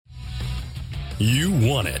You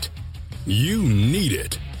want it. You need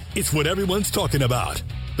it. It's what everyone's talking about.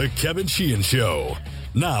 The Kevin Sheehan Show.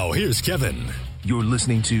 Now, here's Kevin. You're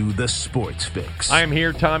listening to The Sports Fix. I am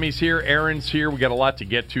here. Tommy's here. Aaron's here. We got a lot to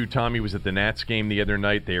get to. Tommy was at the Nats game the other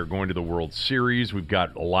night. They are going to the World Series. We've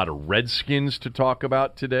got a lot of Redskins to talk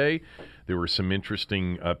about today. There were some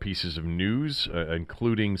interesting pieces of news,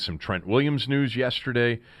 including some Trent Williams news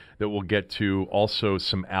yesterday that we'll get to. Also,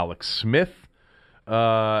 some Alex Smith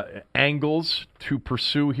angles to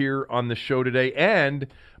pursue here on the show today. And,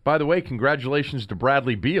 by the way, congratulations to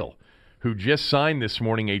Bradley Beal, who just signed this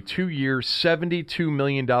morning a 2-year, $72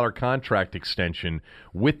 million contract extension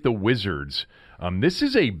with the Wizards. This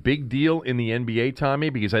is a big deal in the NBA, Tommy,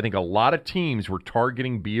 because I think a lot of teams were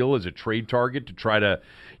targeting Beal as a trade target to try to,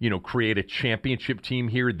 create a championship team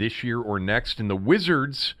here this year or next. And the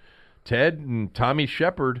Wizards, Ted and Tommy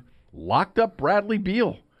Shepard, locked up Bradley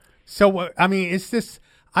Beal. So, is this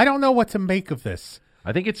 – I don't know what to make of this.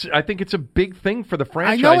 I think it's a big thing for the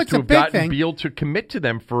franchise it's to a have big gotten thing. Beal to commit to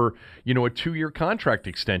them for, a 2-year contract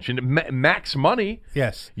extension. Max money.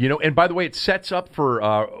 Yes. And by the way, it sets up for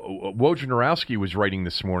Wojnarowski was writing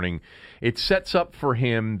this morning. It sets up for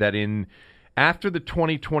him that after the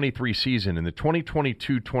 2023 season, and the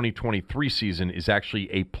 2022-2023 season is actually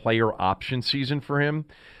a player option season for him.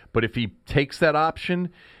 But if he takes that option,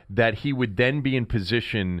 that he would then be in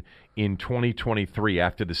position in 2023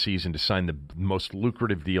 after the season to sign the most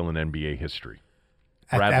lucrative deal in NBA history.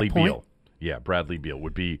 Bradley Beal. Yeah, Bradley Beal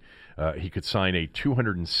would be he could sign a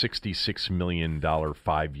 $266 million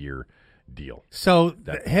 5-year deal. So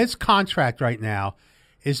his contract right now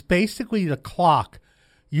is basically the clock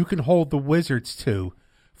you can hold the Wizards to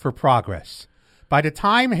for progress. By the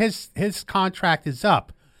time his contract is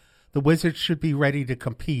up, the Wizards should be ready to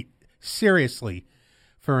compete seriously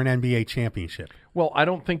for an NBA championship. Well, I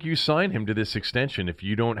don't think you sign him to this extension if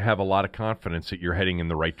you don't have a lot of confidence that you're heading in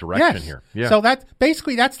the right direction here. Yeah. So that's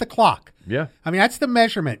the clock. Yeah. That's the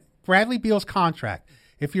measurement. Bradley Beal's contract.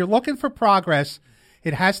 If you're looking for progress,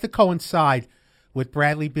 it has to coincide with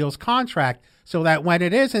Bradley Beal's contract so that when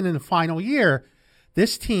it isn't in the final year,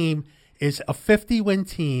 this team is a 50-win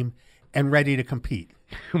team and ready to compete.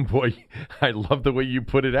 Boy, I love the way you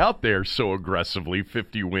put it out there so aggressively,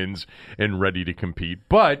 50 wins and ready to compete.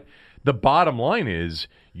 But the bottom line is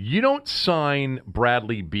you don't sign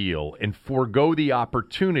Bradley Beal and forego the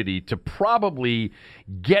opportunity to probably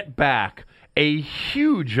get back a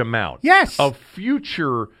huge amount of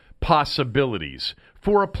future possibilities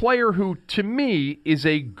for a player who, to me, is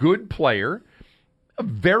a good player, a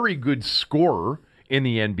very good scorer in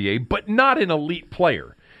the NBA, but not an elite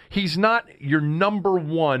player. He's not your number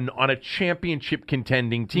one on a championship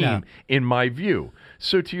contending team, in my view.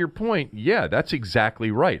 So to your point, yeah, that's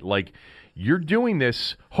exactly right. Like, you're doing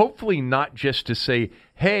this hopefully not just to say,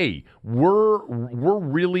 hey, we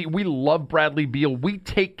love Bradley Beal. We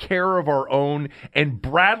take care of our own, and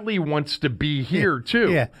Bradley wants to be here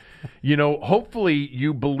too. Yeah. Hopefully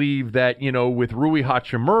you believe that, with Rui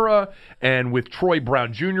Hachimura and with Troy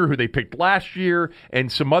Brown Jr., who they picked last year, and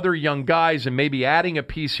some other young guys, and maybe adding a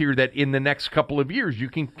piece here that in the next couple of years you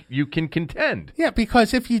can contend. Yeah,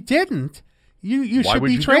 because if you didn't, you should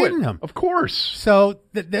be trading him. Of course. So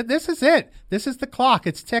this is it. This is the clock.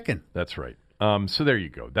 It's ticking. That's right. So there you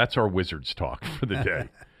go. That's our Wizards talk for the day.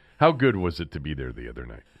 How good was it to be there the other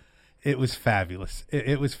night? It was fabulous.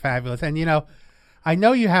 It was fabulous. And, I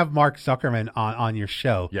know you have Mark Zuckerman on your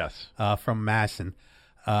show. Yes. From Masson.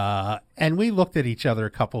 And we looked at each other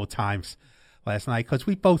a couple of times last night because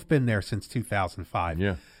we've both been there since 2005.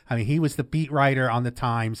 Yeah. He was the beat writer on the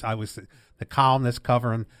Times. I was the columnist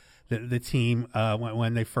covering the team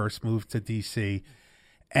when they first moved to D.C.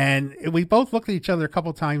 And we both looked at each other a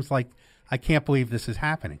couple of times like, I can't believe this is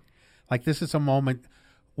happening. Like, this is a moment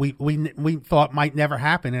we thought might never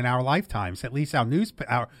happen in our lifetimes, at least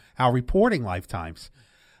our reporting lifetimes.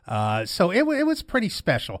 So it was pretty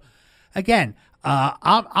special. Again,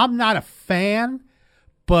 I'm not a fan,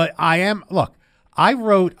 but I am. Look, I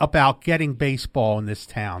wrote about getting baseball in this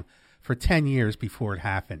town for 10 years before it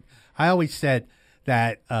happened. I always said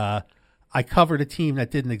that I covered a team that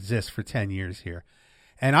didn't exist for 10 years here,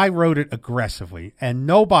 and I wrote it aggressively. And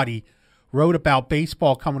nobody wrote about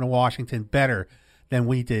baseball coming to Washington better than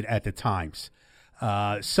we did at the Times.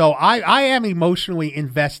 So I am emotionally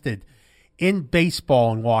invested in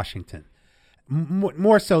baseball in Washington,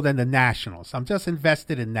 more so than the Nationals. I'm just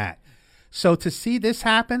invested in that. So to see this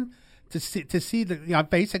happen, to see the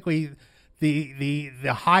basically the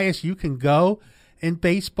highest you can go in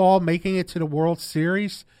baseball, making it to the World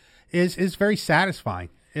Series, is very satisfying.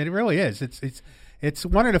 It really is. It's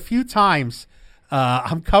one of the few times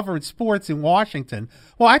I'm covering sports in Washington.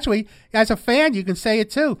 Well, actually, as a fan, you can say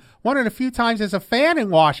it too. One of the few times as a fan in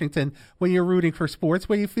Washington when you're rooting for sports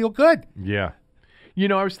where you feel good. Yeah. You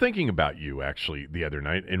know, I was thinking about you actually the other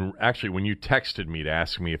night, and actually when you texted me to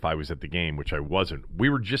ask me if I was at the game, which I wasn't, we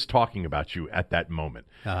were just talking about you at that moment.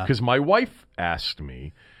 Because my wife asked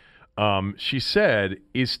me, she said,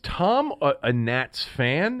 is Tom a Nats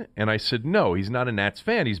fan? And I said, no, he's not a Nats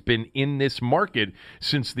fan. He's been in this market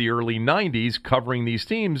since the early 90s covering these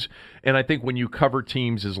teams. And I think when you cover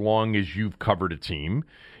teams as long as you've covered a team,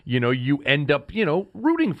 you know, you end up, you know,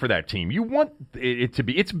 rooting for that team. You want it to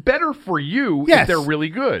be. It's better for you if they're really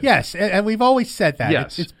good. Yes, and we've always said that.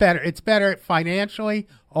 Yes. It's better. It's better financially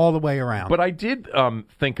all the way around. But I did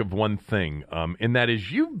think of one thing, and that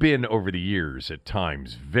is you've been over the years at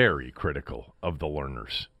times very critical of the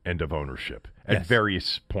Lerners and of ownership at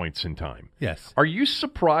various points in time. Yes. Are you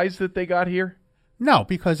surprised that they got here? No,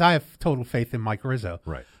 because I have total faith in Mike Rizzo.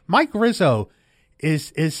 Right. Mike Rizzo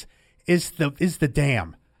is the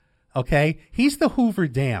dam. Okay, he's the Hoover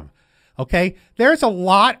Dam. Okay, there's a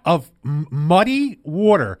lot of muddy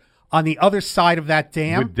water on the other side of that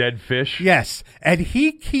dam With dead fish. Yes, and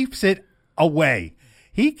he keeps it away.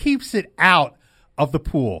 He keeps it out of the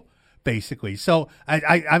pool, basically. So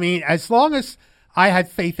I mean, as long as I had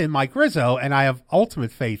faith in Mike Rizzo, and I have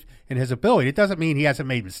ultimate faith in his ability, it doesn't mean he hasn't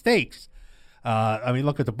made mistakes. I mean,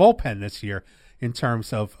 look at the bullpen this year in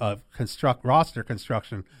terms of roster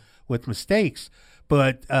construction with mistakes.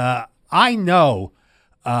 But I know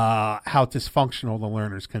how dysfunctional the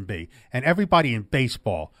Lerners can be, and everybody in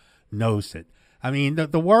baseball knows it. I mean,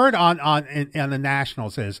 the word on the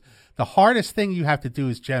Nationals is the hardest thing you have to do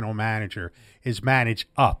as general manager is manage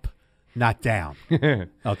up, not down.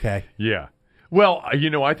 Okay? Yeah. Well, you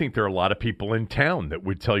know, I think there are a lot of people in town that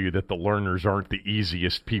would tell you that the Lerners aren't the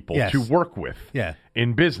easiest people to work with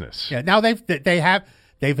in business. Yeah. Now they've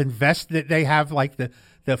invested. They have like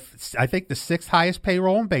I think the sixth highest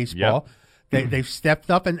payroll in baseball. Yep. They've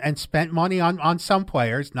stepped up and spent money on some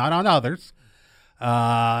players, not on others.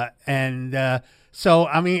 So,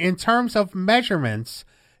 I mean, in terms of measurements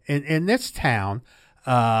in this town,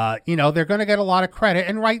 you know, they're going to get a lot of credit,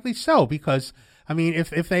 and rightly so, because, I mean,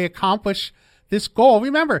 if they accomplish this goal,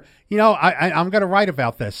 remember, you know, I'm going to write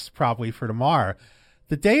about this probably for tomorrow.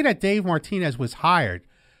 The day that Dave Martinez was hired,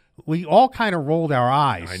 we all kind of rolled our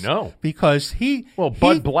eyes. I know. Because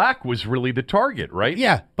Bud Black was really the target, right?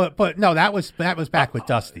 Yeah, but no, that was back with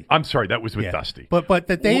Dusty. I'm sorry, that was with Dusty. But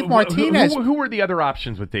the Dave Martinez... Who were the other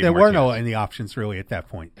options with Dave Martinez? There were no any options really at that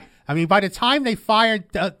point. I mean, by the time they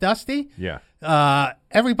fired Dusty,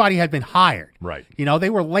 everybody had been hired. Right. You know, they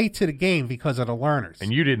were late to the game because of the Lerners.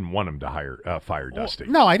 And you didn't want him to fire Dusty.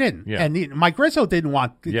 No, I didn't. Yeah. And Mike Rizzo didn't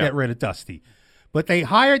want to get rid of Dusty. But they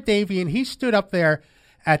hired Davey, and he stood up there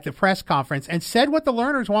at the press conference and said what the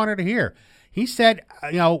Lerners wanted to hear. He said,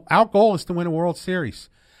 you know, our goal is to win a World Series.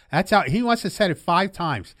 That's how he must have said it 5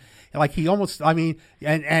 times. Like he almost, I mean,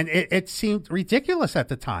 and it seemed ridiculous at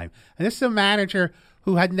the time. And this is a manager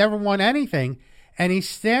who had never won anything, and he's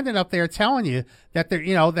standing up there telling you that there,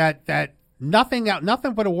 you know, that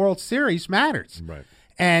nothing but a World Series matters. Right.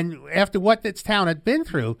 And after what this town had been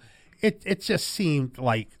through, it just seemed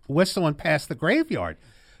like whistling past the graveyard.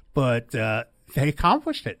 But they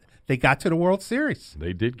accomplished it. They got to the World Series.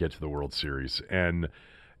 They did get to the World Series. And,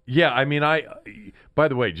 yeah, I mean, by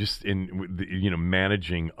the way, just in, you know,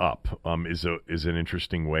 managing up is an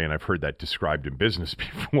interesting way, and I've heard that described in business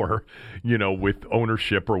before, you know, with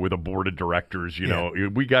ownership or with a board of directors. You know,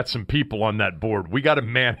 we got some people on that board. We got to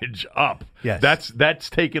manage up. Yes. That's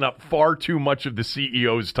taken up far too much of the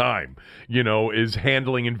CEO's time, you know, is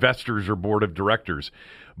handling investors or board of directors.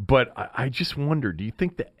 But I just wonder, do you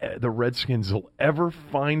think the Redskins will ever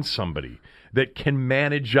find somebody that can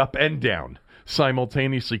manage up and down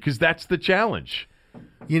simultaneously? Because that's the challenge.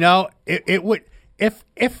 You know, it would if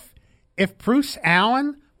Bruce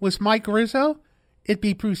Allen was Mike Rizzo, it'd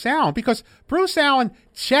be Bruce Allen, because Bruce Allen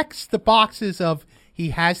checks the boxes of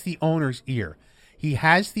he has the owner's ear, he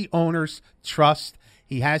has the owner's trust,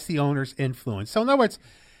 he has the owner's influence. So in other words,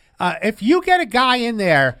 if you get a guy in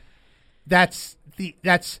there that's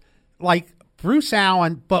like Bruce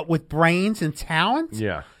Allen, but with brains and talent.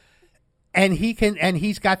 Yeah. And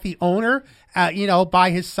he's got the owner, you know,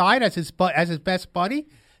 by his side as his best buddy.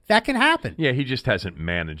 That can happen. Yeah, he just hasn't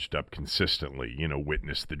managed up consistently. You know,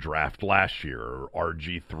 witness the draft last year, or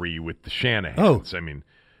RG3 with the Shanahans. I mean,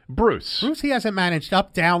 Bruce, he hasn't managed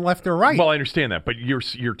up, down, left, or right. Well, I understand that, but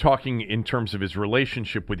you're talking in terms of his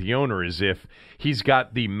relationship with the owner, as if he's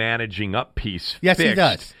got the managing up piece. Yes, fixed. he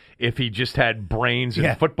does. If he just had brains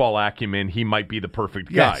and football acumen, he might be the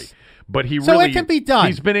perfect guy. Yes. But he So really it can be done.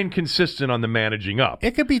 He's been inconsistent on the managing up.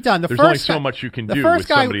 It could be done. There's only so much you can do with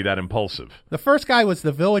somebody that impulsive. The first guy was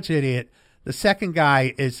the village idiot. The second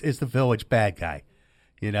guy is the village bad guy.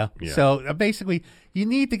 Yeah. So basically, you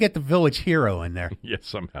need to get the village hero in there. Yes,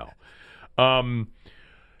 somehow.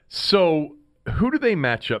 So who do they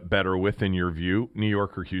match up better with, in your view, New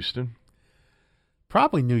York or Houston?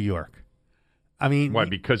 Probably New York. I mean, why?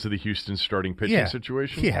 Because of the Houston starting pitching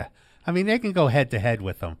situation? Yeah. I mean, they can go head to head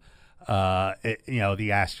with them. The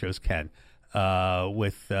Astros can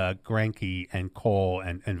with Greinke and Cole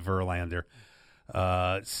and Verlander.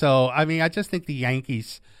 So I mean, I just think the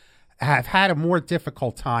Yankees have had a more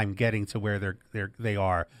difficult time getting to where they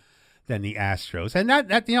are than the Astros, and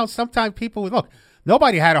that sometimes people would look.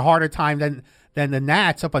 Nobody had a harder time than the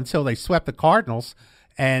Nats up until they swept the Cardinals,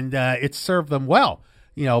 and it served them well,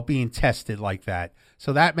 being tested like that.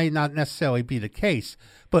 So that may not necessarily be the case.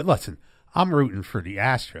 But listen, I'm rooting for the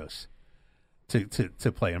Astros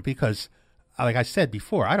to play them because, like I said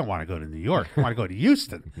before, I don't want to go to New York. I want to go to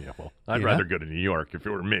Houston. Yeah, well, I'd rather go to New York if it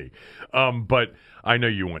were me. But I know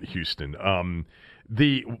you want Houston.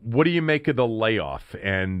 What do you make of the layoff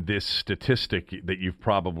and this statistic that you've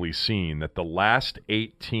probably seen that the last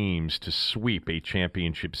 8 teams to sweep a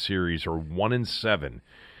championship series are 1-7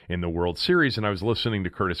 in the World Series? And I was listening to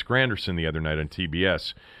Curtis Granderson the other night on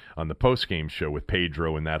TBS on the postgame show with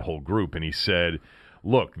Pedro and that whole group, and he said,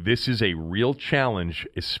 look, this is a real challenge,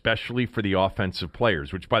 especially for the offensive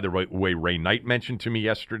players, which, by the way, Ray Knight mentioned to me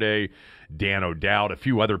yesterday. Dan O'Dowd, a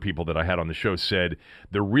few other people that I had on the show said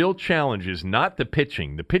the real challenge is not the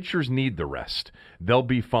pitching. The pitchers need the rest. They'll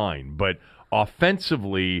be fine. But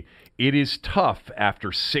offensively, it is tough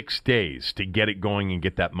after 6 days to get it going and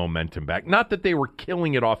get that momentum back. Not that they were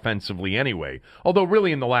killing it offensively anyway, although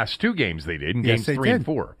really in the last 2 games they did, in games 3 and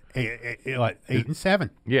 4. 8 and 7.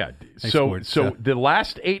 Yeah. So the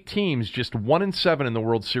last 8 teams just 1-7 in the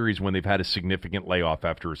World Series when they've had a significant layoff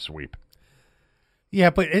after a sweep. Yeah,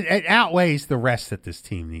 but it outweighs the rest that this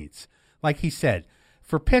team needs. Like he said,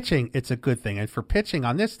 for pitching, it's a good thing, and for pitching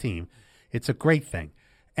on this team, it's a great thing.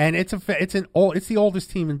 And it's the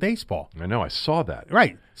oldest team in baseball. I know, I saw that.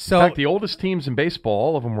 Right. So, in fact, the oldest teams in baseball,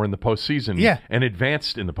 all of them were in the postseason and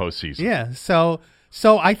advanced in the postseason. Yeah.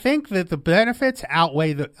 So I think that the benefits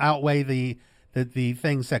outweigh the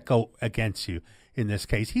things that go against you in this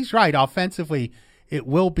case. He's right. Offensively, it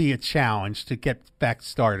will be a challenge to get back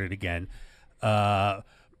started again.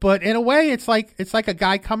 But in a way, it's like a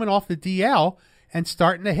guy coming off the DL and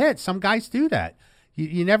starting to hit. Some guys do that.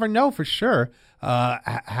 You never know for sure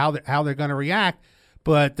how they're going to react.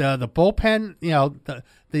 But the bullpen,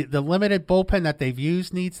 the limited bullpen that they've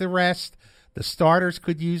used needs the rest. The starters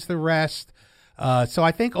could use the rest. So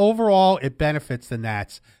I think overall it benefits the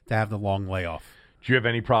Nats to have the long layoff. Do you have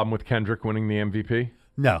any problem with Kendrick winning the MVP?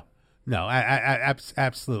 No,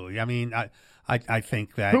 absolutely. I mean, I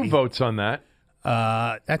think that who votes on that?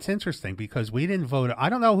 That's interesting because we didn't vote. I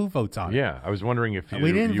don't know who votes on it. Yeah, I was wondering if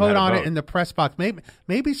we didn't vote on it in the press box.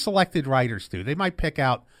 Maybe selected writers do. They might pick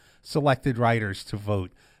out selected writers to vote.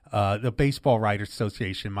 The Baseball Writers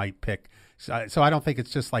Association might pick. So I don't think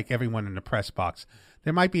it's just like everyone in the press box.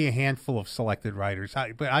 There might be a handful of selected writers,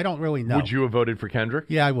 but I don't really know. Would you have voted for Kendrick?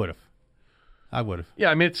 Yeah, I would have. Yeah,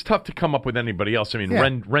 I mean, it's tough to come up with anybody else. I mean,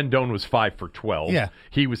 Rendon was 5 for 12. Yeah.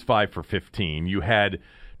 He was 5 for 15. You had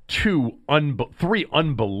three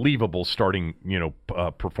unbelievable starting,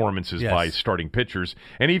 performances by starting pitchers,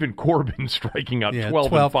 and even Corbin striking out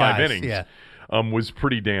 12 in 5 innings was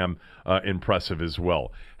pretty damn impressive as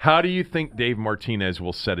well. How do you think Dave Martinez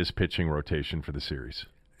will set his pitching rotation for the series?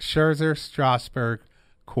 Scherzer, Strasburg,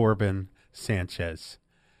 Corbin, Sanchez.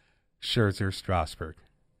 Scherzer, Strasburg.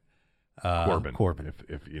 Corbin.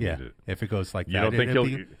 If you need it. If it goes like that. You don't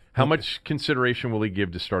think how much consideration will he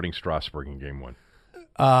give to starting Strasburg in Game 1?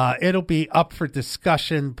 It'll be up for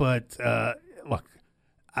discussion, but look,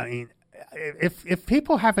 I mean, if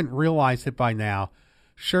people haven't realized it by now,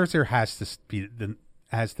 Scherzer has to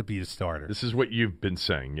be the starter. This is what you've been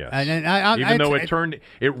saying, yes. Even though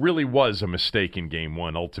it really was a mistake in Game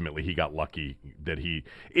 1. Ultimately, he got lucky that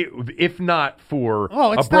if not for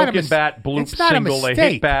a broken bat, bloop single, a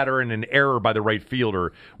hit batter, and an error by the right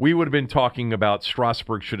fielder, we would have been talking about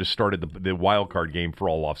Strasburg should have started the wild card game for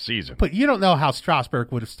all off season. But you don't know how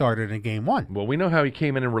Strasburg would have started in Game 1. Well, we know how he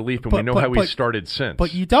came in relief, and we know how he started since.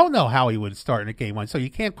 But you don't know how he would have started in Game 1, so you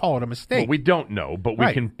can't call it a mistake. Well, we don't know, but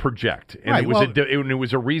we can project, and it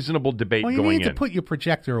was a reasonable debate going in. You need to put your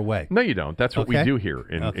projector away. No, you don't. That's what we do here.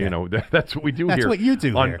 That's what we do here. That's what you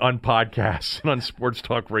do on podcasts and on Sports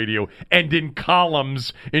Talk Radio and in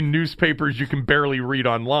columns in newspapers you can barely read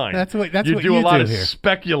online. That's what you do a lot of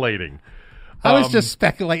speculating. I was just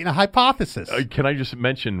speculating a hypothesis. Can I just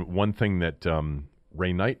mention one thing that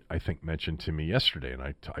Ray Knight, I think, mentioned to me yesterday, and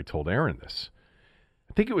I told Aaron this.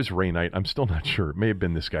 I think it was Ray Knight. I'm still not sure. It may have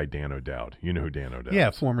been this guy, Dan O'Dowd. You know who Dan O'Dowd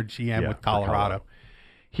is? Former GM with Colorado.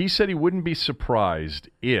 He said he wouldn't be surprised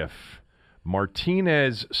if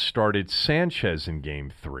Martinez started Sanchez in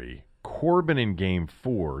Game 3, Corbin in Game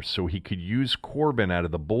 4, so he could use Corbin out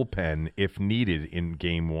of the bullpen if needed in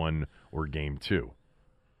Game 1 or Game 2.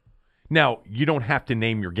 Now, you don't have to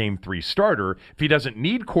name your Game 3 starter. If he doesn't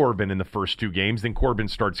need Corbin in the first 2 games, then Corbin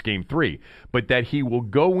starts Game 3. But that he will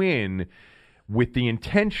go in with the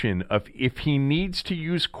intention of, if he needs to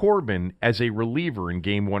use Corbin as a reliever in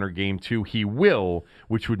Game 1 or Game 2, he will,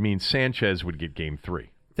 which would mean Sanchez would get Game 3.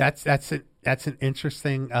 That's an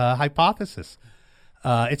interesting hypothesis.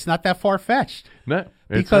 It's not that far-fetched. No,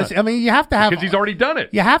 because, not. I mean, you have to have... Because he's already done it.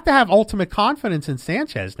 You have to have ultimate confidence in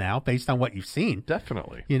Sanchez now, based on what you've seen.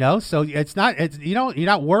 Definitely. You know, so it's not... you're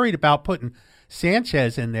not worried about putting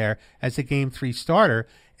Sanchez in there as a Game 3 starter.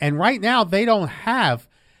 And right now, they don't have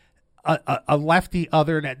a lefty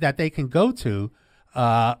that they can go to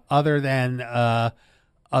other than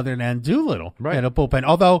Doolittle in a bullpen.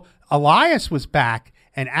 Although Elias was back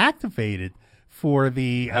and activated for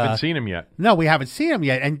the... haven't seen him yet. No, we haven't seen him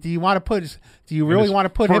yet. And do you really want to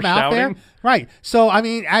put him out outing? there? Right. So, I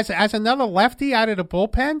mean, as another lefty out of the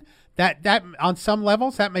bullpen, that on some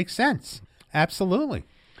levels, that makes sense. Absolutely.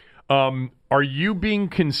 Are you being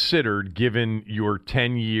considered, given your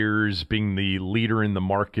 10 years being the leader in the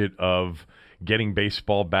market of getting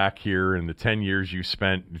baseball back here and the 10 years you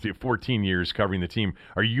spent, 14 years covering the team,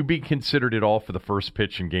 are you being considered at all for the first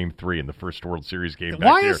pitch in Game 3 in the first World Series game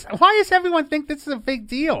back here? Why does everyone think this is a big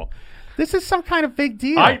deal? This is some kind of big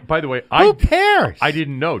deal. By the way, who cares? I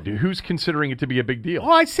didn't know. Who's considering it to be a big deal?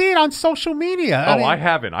 Well, I see it on social media. I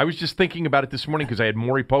haven't. I was just thinking about it this morning because I had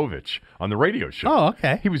Maury Povich on the radio show. Oh,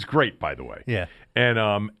 okay. He was great, by the way. Yeah. And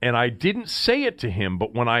I didn't say it to him,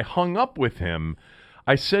 but when I hung up with him,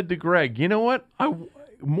 I said to Greg, you know what?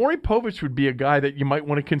 Maury Povich would be a guy that you might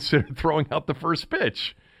want to consider throwing out the first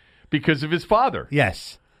pitch because of his father.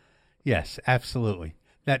 Yes, absolutely.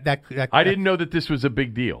 That I didn't know that this was a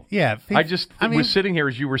big deal. Yeah, I was sitting here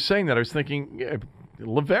as you were saying that. I was thinking,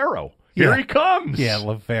 Livero, here he comes. Yeah,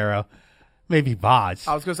 Livero, maybe Boz.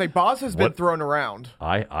 I was going to say Boz has been thrown around.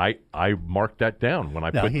 I marked that down when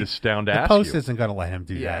I put this down to ask you. The Post you. isn't going to let him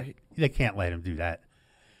do that. They can't let him do that.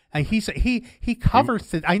 And he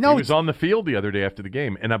covers it. I know he was on the field the other day after the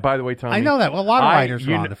game. And by the way, Tommy, I know that. Well, a lot of writers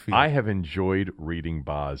are on the field. I have enjoyed reading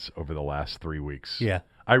Boz over the last 3 weeks. Yeah,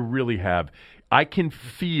 I really have. I can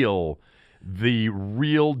feel the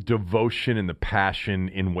real devotion and the passion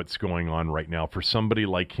in what's going on right now for somebody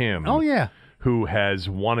like him. Oh yeah, who has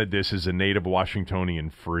wanted this as a native Washingtonian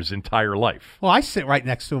for his entire life. Well, I sit right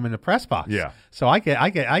next to him in the press box. Yeah, so I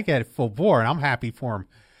get it full bore, and I'm happy for him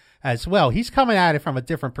as well. He's coming at it from a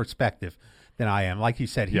different perspective than I am. Like you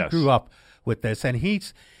said, he grew up with this, and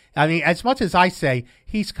I mean, as much as I say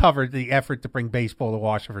he's covered the effort to bring baseball to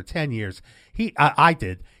Washington for 10 years, I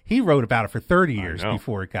did. He wrote about it for 30 years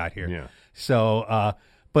before it got here. Yeah. So,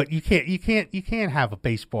 but you can't have a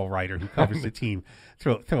baseball writer who covers the team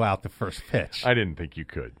throw out the first pitch. I didn't think you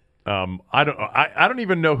could. I don't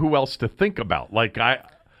even know who else to think about. Like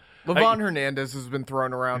Livan Hernandez has been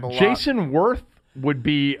thrown around a lot. Jason Worth would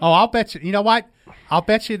be. Oh, I'll bet you. You know what? I'll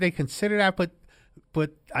bet you they consider that, but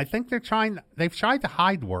I think they've tried to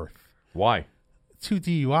hide Worth. Why? 2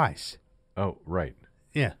 DUIs. Oh, right.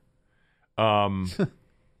 Yeah.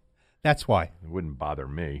 That's why. It wouldn't bother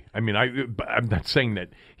me. I mean, I'm not saying that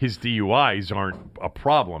his DUIs aren't a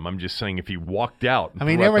problem. I'm just saying if he walked out and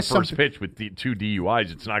threw out the first pitch with 2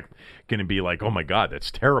 DUIs, it's not going to be like, oh, my God, that's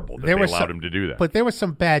terrible that they allowed him to do that. But there were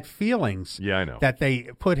some bad feelings I know. that they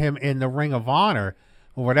put him in the Ring of Honor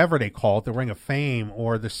or whatever they call it, the Ring of Fame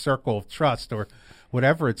or the Circle of Trust or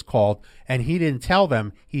whatever it's called, and he didn't tell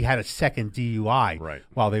them he had a second DUI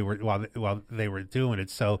while they were doing it.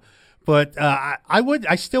 So, but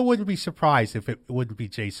I still wouldn't be surprised if it wouldn't be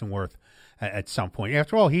Jason Worth at some point.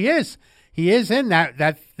 After all, he is in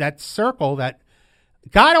that circle that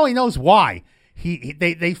God only knows why.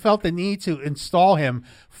 They felt the need to install him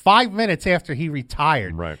 5 minutes after he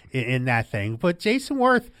retired in that thing. But Jason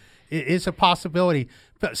Worth is a possibility.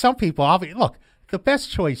 But some people, look, the best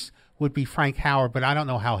choice would be Frank Howard, but I don't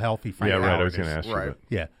know how healthy Frank Howard is. I was going to ask you that.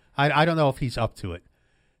 Yeah, I don't know if he's up to it.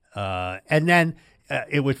 And then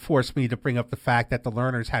it would force me to bring up the fact that the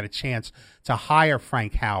Lerners had a chance to hire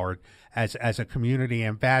Frank Howard as a community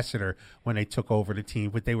ambassador when they took over the team,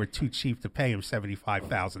 but they were too cheap to pay him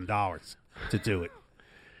 $75,000 to do it.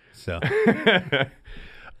 So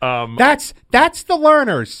that's the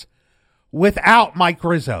Lerners. without Mike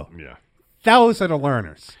Rizzo. Yeah. Those are the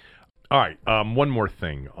learners. All right, one more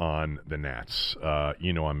thing on the Nats.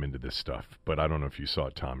 I'm into this stuff, but I don't know if you saw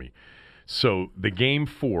it, Tommy. So the Game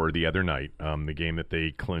 4 the other night, the game that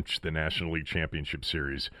they clinched the National League Championship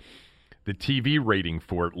Series, the TV rating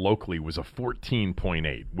for it locally was a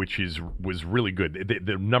 14.8, which was really good.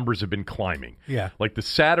 The numbers have been climbing. Yeah. Like the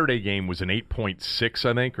Saturday game was an 8.6,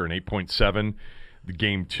 I think, or an 8.7. The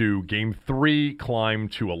Game 2. Game 3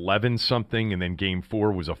 climbed to 11-something, and then Game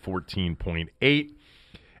 4 was a 14.8.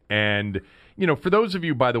 And, for those of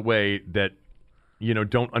you, by the way, that,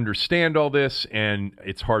 don't understand all this and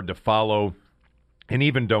it's hard to follow and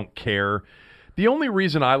even don't care, the only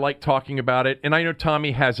reason I like talking about it, and I know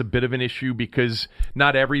Tommy has a bit of an issue because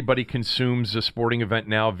not everybody consumes a sporting event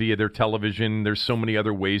now via their television. There's so many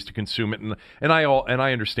other ways to consume it, and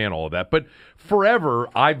I understand all of that. But forever,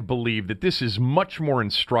 I've believed that this is much more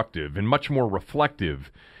instructive and much more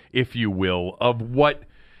reflective, if you will, of what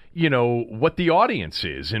the audience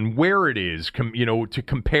is and where it is, to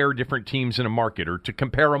compare different teams in a market or to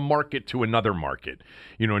compare a market to another market,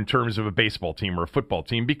 in terms of a baseball team or a football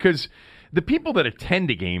team, because the people that attend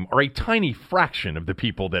a game are a tiny fraction of the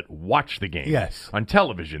people that watch the game on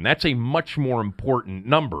television. That's a much more important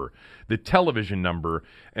number, the television number,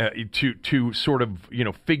 to sort of,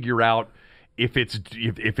 figure out if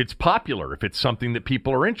it's popular, if it's something that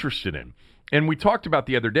people are interested in. And we talked about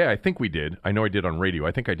the other day, I think we did, I know I did on radio,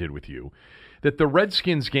 I think I did with you, that the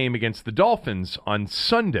Redskins game against the Dolphins on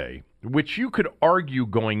Sunday, which you could argue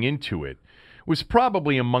going into it, was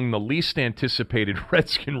probably among the least anticipated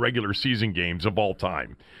Redskin regular season games of all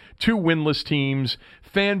time. 2 winless teams,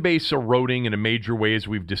 fan base eroding in a major way as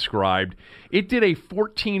we've described. It did a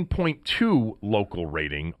 14.2 local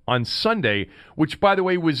rating on Sunday, which, by the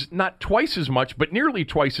way, was not twice as much, but nearly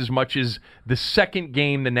twice as much as the second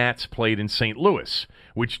game the Nats played in St. Louis,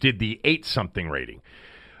 which did the 8-something rating.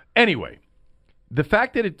 Anyway, the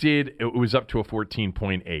fact that it was up to a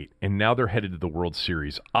 14.8, and now they're headed to the World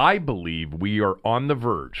Series, I believe we are on the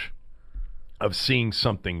verge of seeing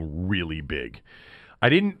something really big. I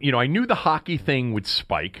knew the hockey thing would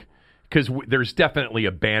spike because there's definitely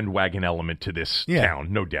a bandwagon element to this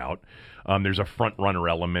town, no doubt. There's a front-runner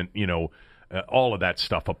element, all of that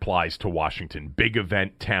stuff applies to Washington. Big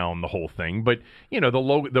event town, the whole thing. But,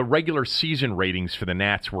 the regular season ratings for the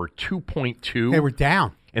Nats were 2.2. They were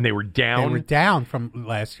down. And they were down? They were down from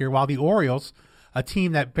last year, while the Orioles, a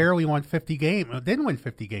team that barely won 50 games, didn't win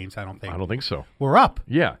 50 games, I don't think. I don't think so. We're up.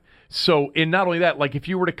 Yeah. So, and not only that, like if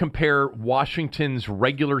you were to compare Washington's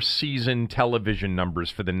regular season television numbers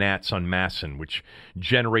for the Nats on MASN, which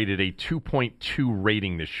generated a 2.2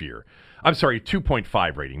 rating this year. I'm sorry,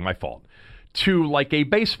 2.5 rating, my fault. To like a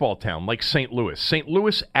baseball town like St. Louis. St.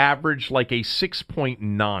 Louis averaged like a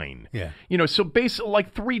 6.9. Yeah. So basically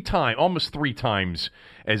like almost 3 times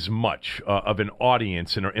as much of an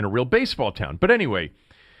audience in a real baseball town. But anyway,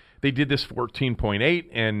 they did this 14.8,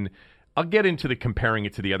 and I'll get into the comparing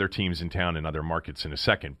it to the other teams in town and other markets in a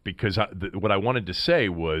second, because what I wanted to say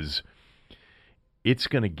was it's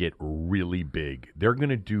going to get really big. They're going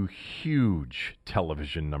to do huge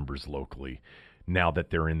television numbers locally now that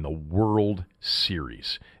they're in the World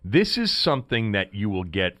Series. This is something that you will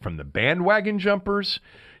get from the bandwagon jumpers.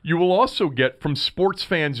 You will also get from sports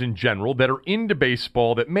fans in general that are into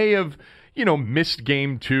baseball that may have, missed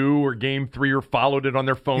Game 2 or Game 3 or followed it on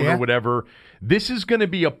their phone or whatever. This is going to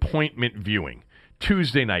be appointment viewing.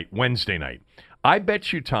 Tuesday night, Wednesday night. I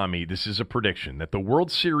bet you, Tommy, this is a prediction, that the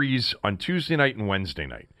World Series on Tuesday night and Wednesday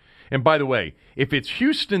night. And by the way, if it's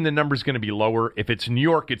Houston, the number's going to be lower. If it's New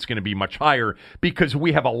York, it's going to be much higher because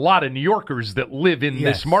we have a lot of New Yorkers that live in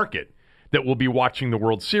this market that will be watching the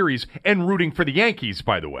World Series and rooting for the Yankees,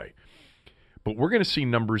 by the way. But we're going to see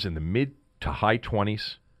numbers in the mid to high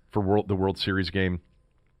 20s for the World Series game,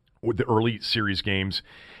 or the early series games.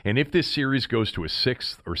 And if this series goes to a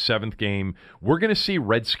 6th or 7th game, we're going to see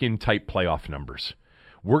Redskin-type playoff numbers.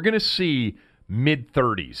 We're going to see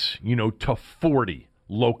mid-30s, to 40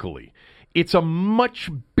 locally. It's a much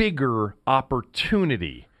bigger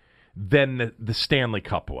opportunity than the Stanley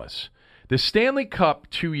Cup was. The Stanley Cup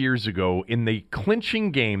 2 years ago, in the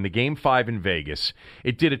clinching game, the Game 5 in Vegas,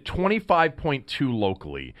 it did a 25.2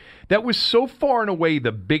 locally. That was so far and away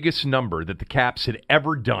the biggest number that the Caps had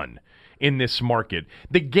ever done in this market.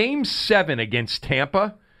 The Game 7 against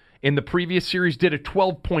Tampa in the previous series did a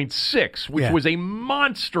 12.6, which was a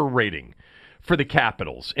monster rating for the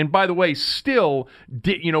Capitals. And by the way, still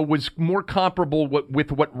was more comparable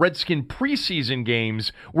with what Redskin preseason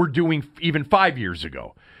games were doing even 5 years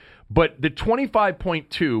ago. But the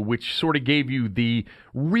 25.2, which sort of gave you the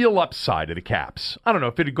real upside of the Caps, I don't know,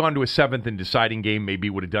 if it had gone to a 7th and deciding game, maybe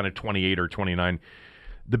it would have done a 28 or 29.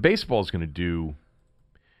 The baseball is going to do,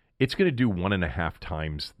 it's going to do 1.5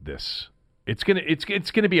 times this. It's going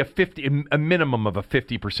to be a minimum of a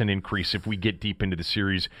 50% increase if we get deep into the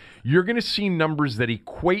series. You're going to see numbers that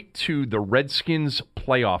equate to the Redskins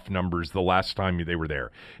playoff numbers the last time they were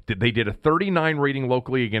there. They did a 39 rating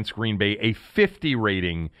locally against Green Bay, a 50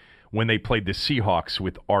 rating when they played the Seahawks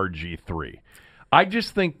with RG3. I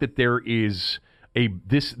just think that there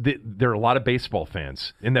are a lot of baseball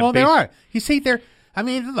fans in that. Well, there are. You see,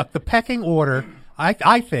 look, the pecking order,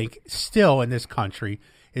 I think, still in this country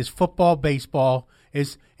is football, baseball,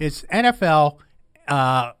 is NFL,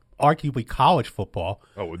 arguably college football.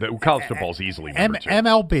 Oh, college football is easily number 2.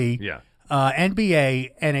 MLB, yeah.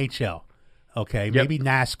 NBA, NHL. Okay, yep. Maybe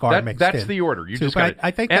NASCAR mixed that's in. the order. You too, just got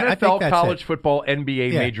I think NFL, I think that's college it. football,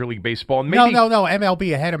 NBA, Yeah. Major League Baseball. And maybe, No,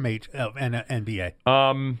 MLB ahead of NBA.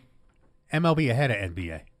 MLB ahead of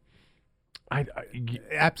NBA.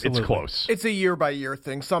 Absolutely. It's close. It's a year-by-year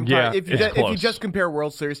thing. Sometimes, Yeah, if you close. just compare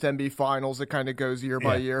World Series to NBA Finals, it kind of goes year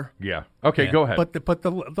by year. Yeah. Okay, Yeah. go ahead. But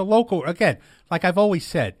the local, again, like I've always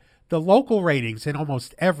said, the local ratings in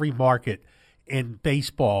almost every market in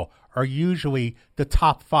baseball are usually the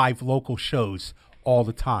top 5 local shows all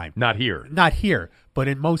the time. Not here. Not here, but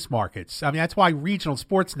in most markets. I mean, that's why regional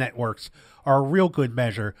sports networks are a real good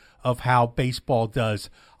measure of how baseball does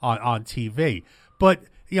on TV. But,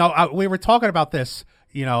 we were talking about this,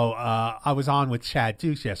 I was on with Chad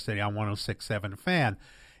Dukes yesterday on 106.7 Fan,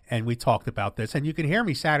 and we talked about this. And you can hear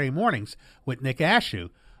me Saturday mornings with Nick Ashew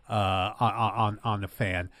on the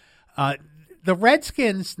Fan. The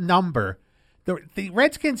Redskins number, the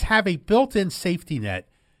Redskins have a built-in safety net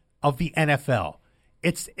of the NFL.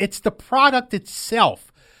 It's the product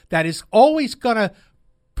itself that is always going to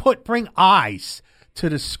bring eyes to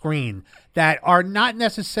the screen that are not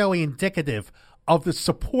necessarily indicative of the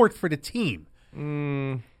support for the team.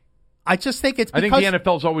 I just think it's because I think the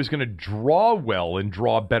NFL is always going to draw well and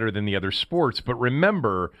draw better than the other sports. But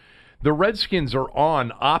remember, the Redskins are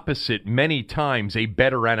on opposite many times a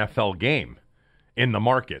better NFL game in the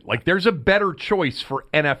market. Like, there's a better choice for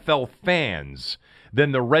NFL fans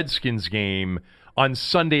than the Redskins game on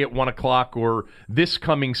Sunday at 1 o'clock or this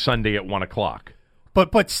coming Sunday at 1 o'clock.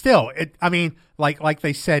 But still, like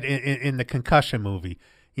they said in the Concussion movie,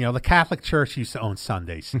 the Catholic Church used to own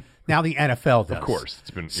Sundays. Now the NFL does. Of course, it's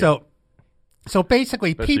been so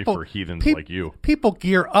basically, especially for heathens like you. People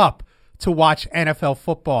gear up to watch NFL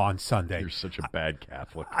football on Sunday. You're such a bad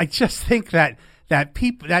Catholic. I just think that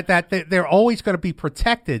people that they're always going to be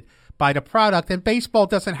protected by the product, and baseball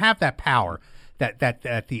doesn't have that power that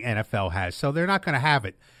the NFL has, so they're not going to have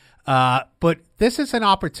it. But this is an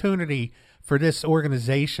opportunity for this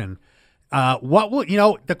organization. What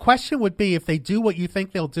will the question would be, if they do what you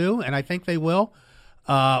think they'll do, and I think they will,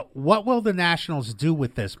 what will the Nationals do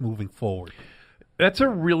with this moving forward? That's a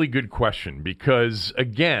really good question because,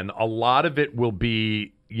 again, a lot of it will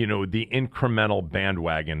be, the incremental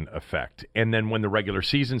bandwagon effect. And then when the regular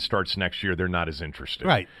season starts next year, they're not as interested.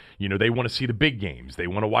 Right. They want to see the big games. They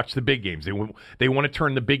want to watch the big games. They want to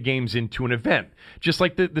turn the big games into an event. Just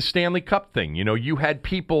like the Stanley Cup thing. You had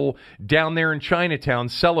people down there in Chinatown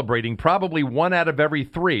celebrating, probably 1 out of every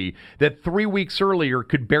 3, that 3 weeks earlier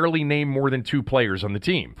could barely name more than 2 players on the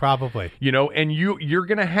team. Probably. And you're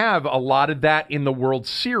going to have a lot of that in the World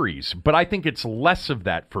Series. But I think it's less of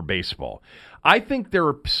that for baseball. I think there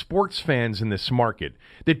are sports fans in this market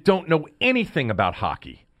that don't know anything about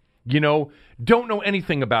hockey. Don't know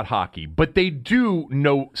anything about hockey, but they do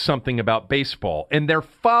know something about baseball, and they're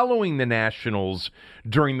following the Nationals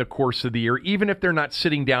during the course of the year, even if they're not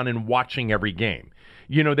sitting down and watching every game.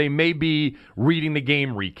 They may be reading the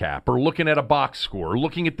game recap or looking at a box score or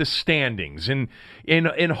looking at the standings and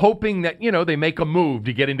hoping that, they make a move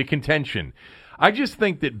to get into contention. I just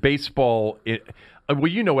think that baseball... Well,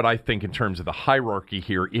 you know what I think in terms of the hierarchy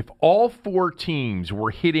here. If all 4 teams were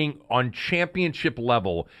hitting on championship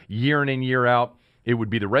level year in and year out, it would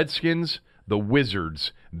be the Redskins, the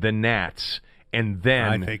Wizards, the Nats, and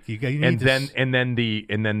then I think the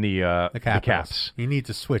Caps. You need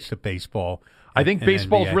to switch to baseball. I think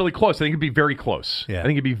baseball is really close. I think it'd be very close. Yeah. I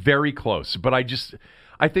think it'd be very close. But I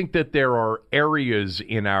think that there are areas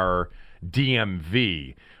in our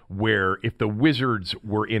DMV where if the Wizards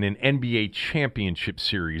were in an NBA championship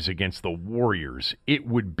series against the Warriors, it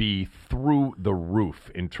would be through the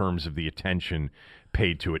roof in terms of the attention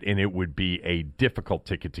paid to it, and it would be a difficult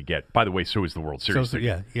ticket to get. By the way, so is the World Series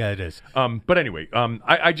ticket. Yeah, it is. But anyway,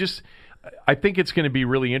 I think it's going to be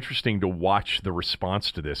really interesting to watch the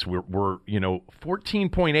response to this. We're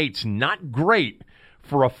 14.8's not great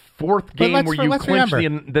for a fourth game where you clinch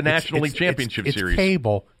the National League Championship Series. It's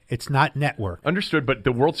cable. It's not network. Understood, but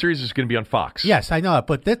the World Series is going to be on Fox. Yes, I know.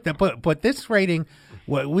 But this rating,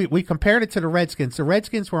 we compared it to the Redskins. The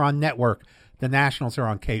Redskins were on network. The Nationals are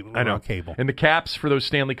on cable. I know. On cable. And the Caps for those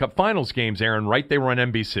Stanley Cup Finals games, Aaron, right? They were on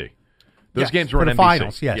NBC. Those Yes, games were for on the NBC.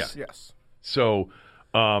 finals, yes. Yeah. Yes. So,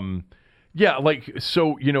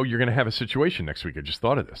 you're going to have a situation next week. I just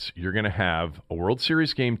thought of this. You're going to have a World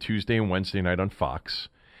Series game Tuesday and Wednesday night on Fox.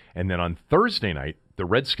 And then on Thursday night, the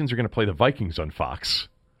Redskins are going to play the Vikings on Fox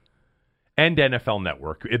and NFL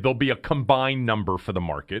Network. There'll be a combined number for the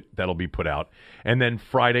market that'll be put out. And then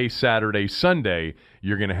Friday, Saturday, Sunday,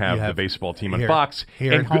 you're going to have the baseball team on Fox.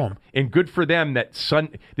 Here at home. And good for them that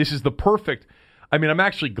this is the perfect – I mean, I'm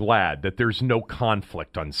actually glad that there's no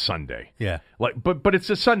conflict on Sunday. Yeah. But it's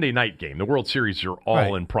a Sunday night game. The World Series are all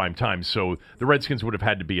Right. in prime time, so the Redskins would have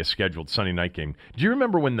had to be a scheduled Sunday night game. Do you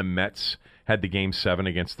remember when the Mets had the Game 7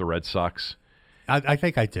 against the Red Sox I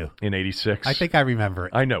think I do. in '86? I think I remember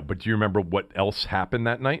it. I know, but do you remember what else happened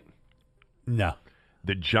that night? No.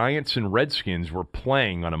 The Giants and Redskins were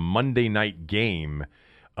playing on a Monday night game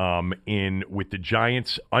with the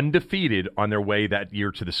Giants undefeated on their way that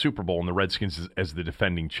year to the Super Bowl and the Redskins as the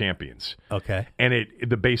defending champions. Okay. And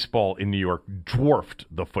the baseball in New York dwarfed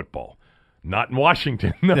the football. Not in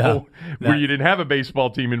Washington, though, No. where you didn't have a baseball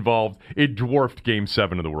team involved. It dwarfed Game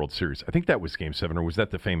 7 of the World Series. I think that was Game 7, or was that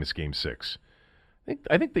the famous Game 6?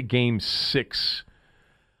 I think the Game 6,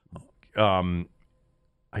 I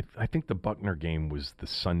think the Buckner game was the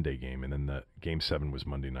Sunday game, and then the Game 7 was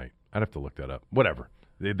Monday night. I'd have to look that up. Whatever.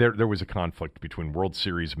 There was a conflict between World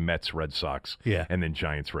Series, Mets, Red Sox, and then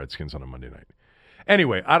Giants, Redskins on a Monday night.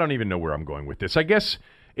 Anyway, I don't even know where I'm going with this. I guess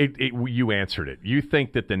you answered it. You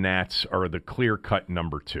think that the Nats are the clear-cut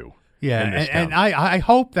number 2. Yeah, in this and town. I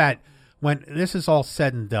hope that when this is all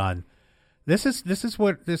said and done, this is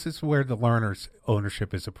where the Lerners'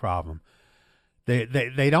 ownership is a problem.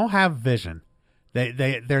 They don't have vision.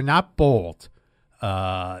 They're not bold.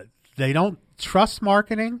 They don't trust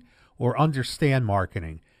marketing or understand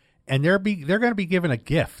marketing, and they're going to be given a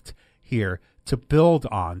gift here to build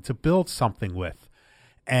on, to build something with,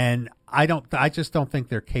 and I just don't think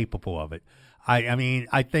they're capable of it. I mean,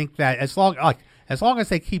 I think that as long as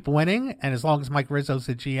they keep winning, and as long as Mike Rizzo's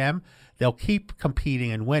the GM, they'll keep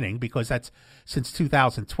competing and winning, because that's since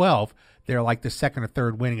 2012 they're like the second or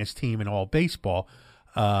third winningest team in all baseball.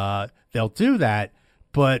 They'll do that,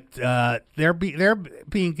 but they're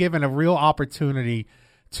being given a real opportunity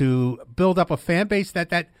to build up a fan base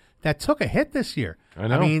that took a hit this year. I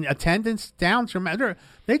know. I mean, attendance down tremendously.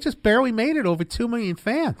 They just barely made it over 2 million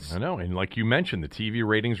fans. I know, and like you mentioned, the TV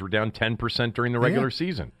ratings were down 10% during the regular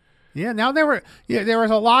season. Yeah, now there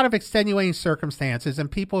was a lot of extenuating circumstances, and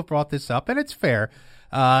people have brought this up, and it's fair.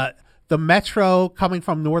 The Metro, coming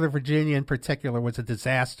from Northern Virginia in particular, was a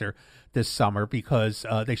disaster this summer because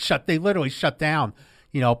they literally shut down,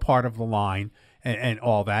 part of the line and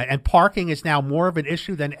all that. And parking is now more of an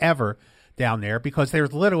issue than ever down there because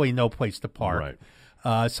there's literally no place to park.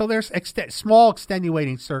 Right. So there's small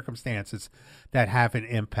extenuating circumstances that have an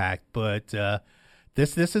impact, but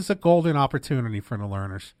this is a golden opportunity for the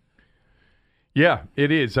Lerners. Yeah,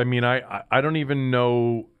 it is. I mean, I don't even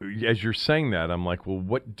know, as you're saying that, I'm like, well,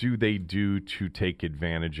 what do they do to take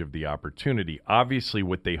advantage of the opportunity? Obviously,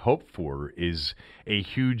 what they hope for is a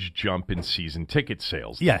huge jump in season ticket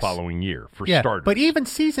sales the following year, for starters. But even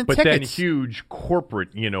season tickets. But then huge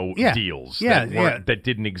corporate, deals that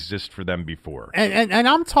didn't exist for them before. And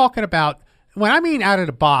I'm talking about, when I mean out of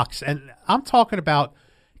the box, and I'm talking about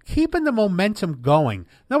keeping the momentum going.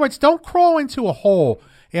 In other words, don't crawl into a hole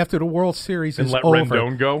after the World Series is over. And let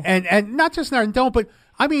Rendon go? And not just Rendon, but,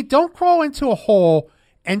 I mean, don't crawl into a hole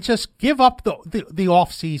and just give up the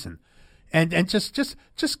off season. And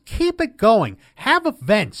just keep it going. Have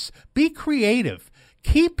events. Be creative.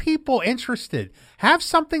 Keep people interested. Have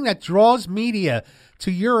something that draws media to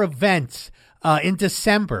your events in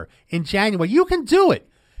December, in January. You can do it.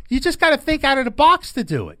 You just got to think out of the box to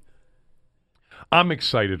do it. I'm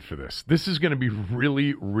excited for this. This is going to be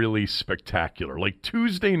really, really spectacular. Like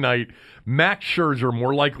Tuesday night, Max Scherzer,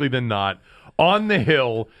 more likely than not, on the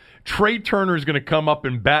hill. Trey Turner is going to come up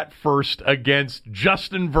and bat first against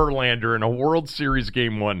Justin Verlander in a World Series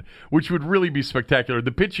Game 1, which would really be spectacular.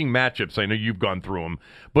 The pitching matchups, I know you've gone through them,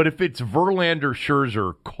 but if it's Verlander,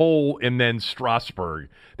 Scherzer, Cole, and then Strasburg,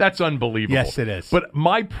 that's unbelievable. Yes, it is. But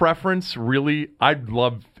my preference, really, I'd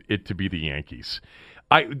love it to be the Yankees.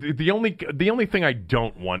 The only thing I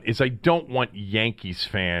don't want is I don't want Yankees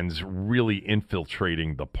fans really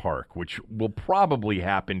infiltrating the park, which will probably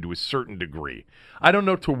happen to a certain degree. I don't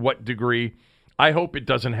know to what degree. I hope it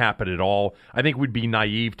doesn't happen at all. I think we'd be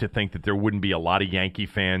naive to think that there wouldn't be a lot of Yankee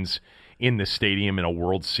fans in the stadium in a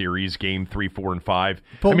World Series game 3, 4, and 5.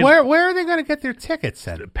 But where are they going to get their tickets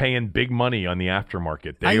then? Paying big money on the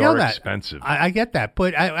aftermarket. They I know are that. expensive. I get that.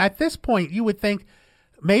 But at this point, you would think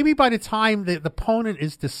maybe by the time the opponent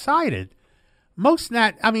is decided, most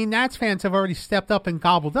Nats fans have already stepped up and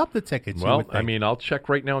gobbled up the tickets. Well, I'll check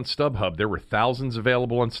right now on StubHub. There were thousands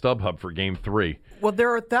available on StubHub for Game 3. Well,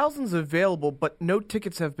 there are thousands available, but no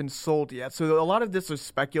tickets have been sold yet. So a lot of this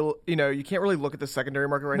is you can't really look at the secondary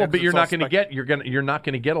market right now. Well, but you're not going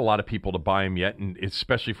to get a lot of people to buy them yet, and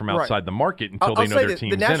especially from outside the market until they know their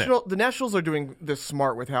team's in it. The Nationals are doing this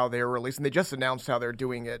smart with how they are releasing. They just announced how they're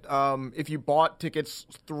doing it. If you bought tickets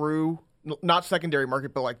through not secondary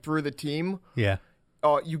market, but like through the team, yeah.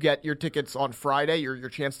 You get your tickets on Friday, your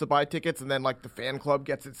chance to buy tickets, and then like the fan club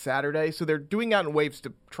gets it Saturday. So they're doing that in waves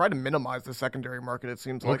to try to minimize the secondary market. It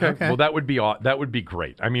seems like. Okay. Well, that would be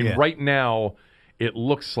great. Right now it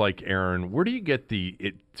looks like, Aaron, where do you get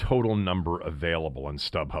the total number available on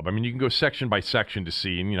StubHub? You can go section by section to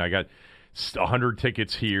see, and I got 100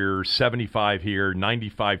 tickets here, 75 here,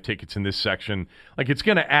 95 tickets in this section. Like it's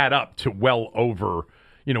going to add up to well over.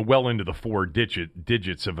 Well into the 4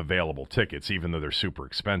 digits of available tickets, even though they're super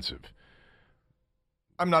expensive.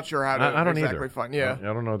 I'm not sure how to I don't exactly either. find. Yeah,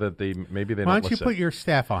 I don't know that maybe they. Why don't you put your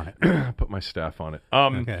staff on it? Put my staff on it.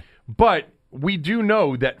 Okay. But we do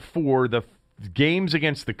know that for the games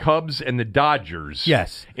against the Cubs and the Dodgers,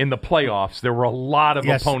 yes, in the playoffs, there were a lot of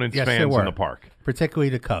opponents' fans in the park, particularly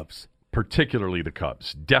the Cubs. Definitely the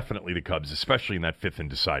Cubs, especially in that 5th and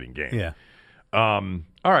deciding game. Yeah. All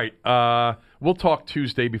right. We'll talk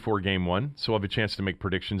Tuesday before Game 1, so I'll have a chance to make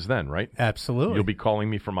predictions then, right? Absolutely. You'll be calling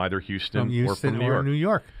me from either Houston or from New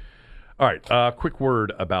York. All right. Quick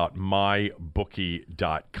word about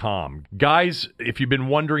mybookie.com. Guys, if you've been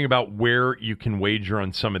wondering about where you can wager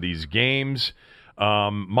on some of these games,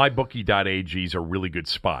 mybookie.ag is a really good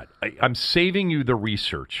spot. I'm saving you the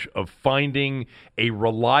research of finding a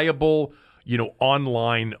reliable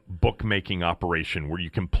online bookmaking operation where you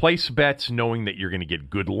can place bets knowing that you're going to get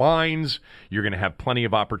good lines. You're going to have plenty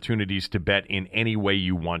of opportunities to bet in any way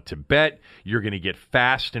you want to bet. You're going to get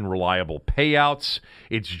fast and reliable payouts.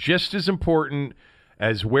 It's just as important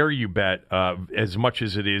as where you bet as much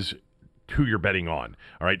as it is who you're betting on.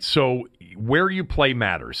 All right, so where you play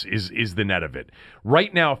matters is the net of it.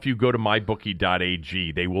 Right now, if you go to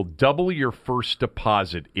mybookie.ag, they will double your first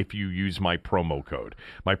deposit if you use my promo code.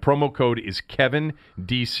 My promo code is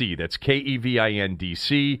KevinDC. That's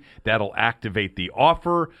KEVINDC. That'll activate the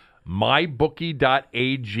offer.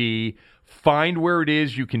 mybookie.ag. Find where it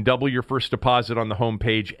is. You can double your first deposit on the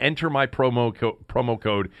homepage. Enter my promo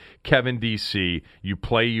code KevinDC. You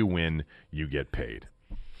play, you win, you get paid.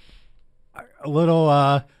 A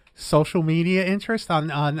little social media interest on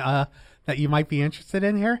that you might be interested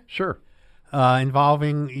in here? Sure.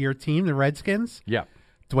 Involving your team, the Redskins? Yeah.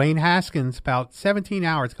 Dwayne Haskins, about 17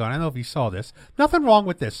 hours ago, and I don't know if you saw this. Nothing wrong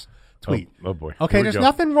with this tweet. Oh boy. Okay, there's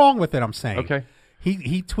nothing wrong with it, I'm saying. Okay.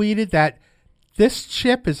 He tweeted that this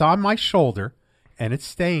chip is on my shoulder, and it's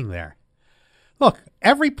staying there. Look,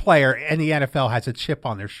 every player in the NFL has a chip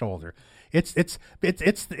on their shoulder. It's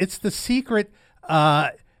the secret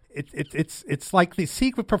It's like the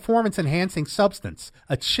secret performance-enhancing substance,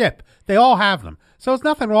 a chip. They all have them. So there's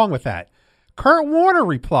nothing wrong with that. Kurt Warner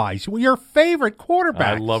replies, your favorite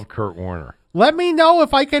quarterback. I love Kurt Warner. Let me know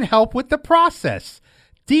if I can help with the process.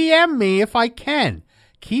 DM me if I can.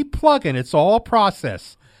 Keep plugging. It's all a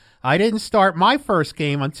process. I didn't start my first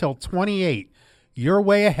game until 28. You're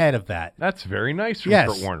way ahead of that. That's very nice from Yes.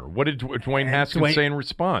 Kurt Warner. What did Dwayne Haskins say in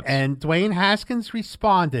response? And Dwayne Haskins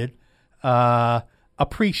responded,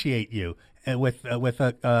 appreciate you, with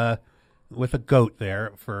a goat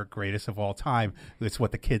there for greatest of all time. That's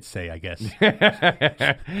what the kids say, I guess.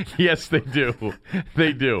 Yes, they do.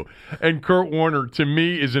 They do. And Kurt Warner, to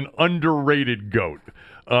me, is an underrated goat.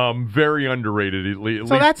 Very underrated.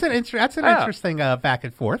 So that's an interesting back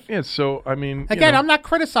and forth. Yeah. So I mean, again, I'm not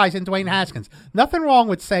criticizing Dwayne Haskins. Nothing wrong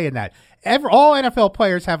with saying that. All NFL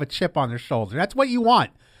players have a chip on their shoulder. That's what you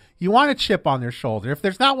want. You want a chip on their shoulder. If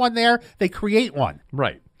there's not one there, they create one.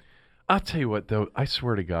 Right. I'll tell you what, though. I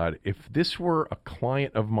swear to God, if this were a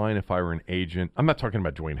client of mine, if I were an agent, I'm not talking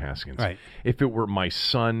about Dwayne Haskins. Right. If it were my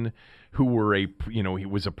son, who were he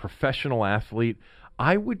was a professional athlete,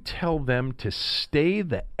 I would tell them to stay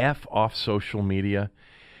the F off social media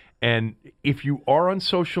And if you are on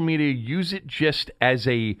social media, use it just as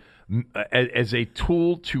a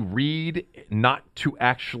tool to read, not to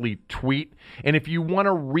actually tweet. And if you want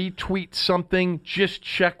to retweet something, just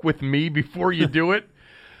check with me before you do it.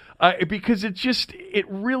 Because it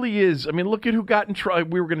really is. I mean, look at who got in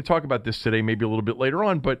trouble. We were going to talk about this today, maybe a little bit later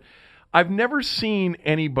on, but I've never seen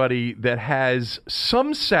anybody that has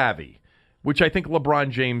some savvy, which I think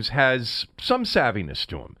LeBron James has some savviness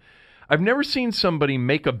to him. I've never seen somebody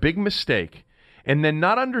make a big mistake and then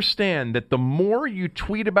not understand that the more you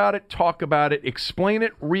tweet about it, talk about it, explain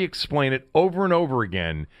it, re-explain it over and over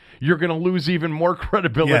again, you're going to lose even more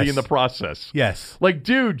credibility in the process. Yes. Like,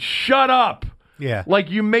 dude, shut up. Yeah. Like,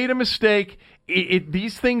 you made a mistake.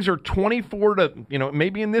 These things are 24 to,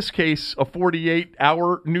 maybe in this case, a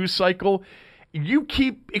 48-hour news cycle. You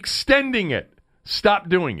keep extending it. Stop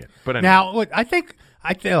doing it. But anyway. Now, look,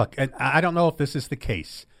 look, and I don't know if this is the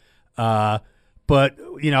case, but,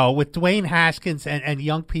 with Dwayne Haskins and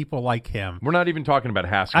young people like him. We're not even talking about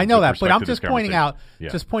Haskins. I know that, but I'm just pointing out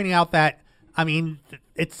that, I mean,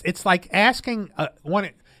 it's like asking it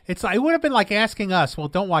would have been like asking us, well,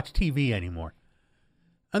 don't watch TV anymore.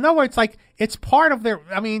 In other words, like, it's part of the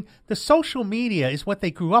social media is what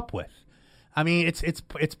they grew up with. I mean,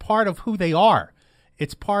 it's part of who they are.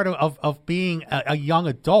 It's part of being a young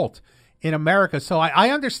adult in America. So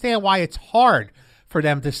I understand why it's hard for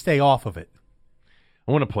them to stay off of it.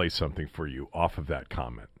 I want to play something for you off of that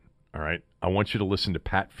comment. All right? I want you to listen to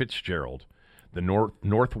Pat Fitzgerald, the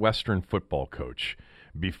Northwestern football coach,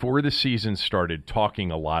 before the season started, talking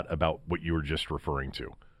a lot about what you were just referring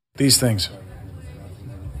to. These things.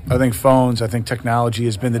 I think phones, I think technology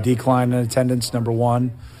has been the decline in attendance, number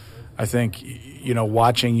one. I think,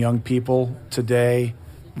 watching young people today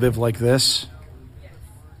live like this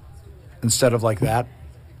instead of like that.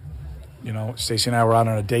 Stacey and I were out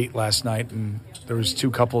on a date last night, and there was two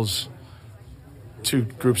groups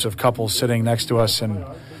of couples sitting next to us, and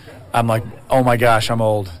I'm like, oh my gosh, I'm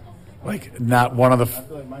old. Like, not one of the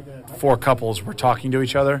four couples were talking to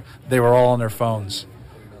each other. They were all on their phones.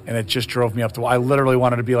 And it just drove me up the wall. I literally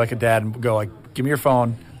wanted to be like a dad and go like, give me your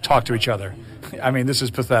phone, talk to each other. I mean, this is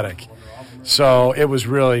pathetic. So it was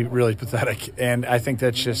really, really pathetic. And I think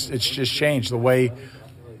it's just changed the way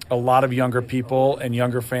a lot of younger people and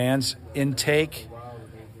younger fans intake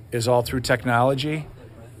is all through technology.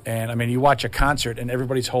 And I mean, you watch a concert and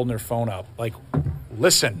everybody's holding their phone up. Like,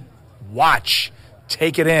 listen, watch,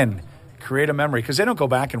 take it in, create a memory. Because they don't go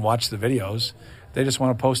back and watch the videos. They just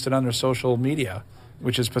want to post it on their social media,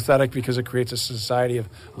 which is pathetic because it creates a society of,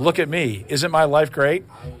 look at me, isn't my life great?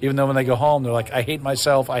 Even though when they go home, they're like, I hate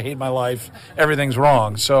myself, I hate my life, everything's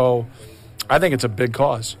wrong. So I think it's a big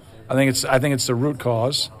cause. I think it's the root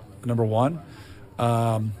cause, number one.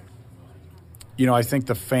 I think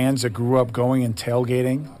the fans that grew up going and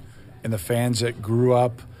tailgating and the fans that grew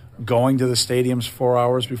up going to the stadiums 4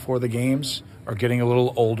 hours before the games are getting a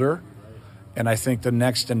little older. And I think the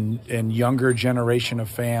next and younger generation of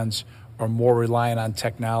fans are more reliant on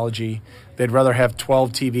technology. They'd rather have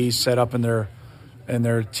 12 TVs set up in their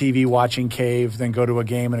TV watching cave than go to a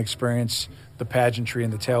game and experience the pageantry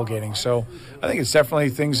and the tailgating. So I think it's definitely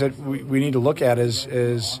things that we need to look at as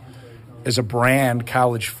a brand,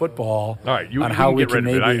 college football. All right, you how can we get rid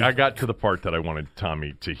can of maybe. it. I got to the part that I wanted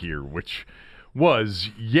Tommy to hear, which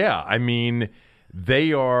was,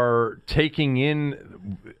 they are taking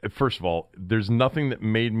in, first of all, there's nothing that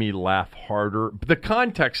made me laugh harder. The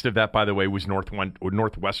context of that, by the way, was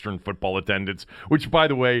Northwestern football attendance, which, by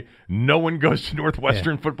the way, no one goes to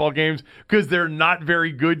Northwestern football games because they're not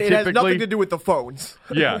very good typically. It has nothing to do with the phones.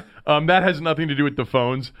 Yeah, that has nothing to do with the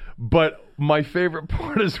phones. But my favorite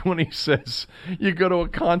part is when he says, you go to a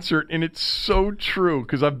concert, and it's so true,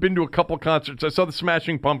 because I've been to a couple concerts. I saw the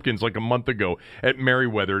Smashing Pumpkins like a month ago at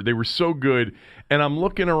Merriweather. They were so good, and I'm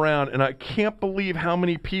looking around, and I can't believe how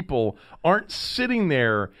many people aren't sitting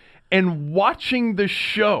there and watching the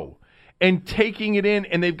show and taking it in,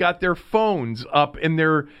 and they've got their phones up, and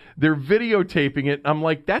they're videotaping it. I'm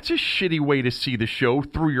like, that's a shitty way to see the show,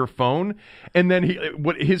 through your phone. And then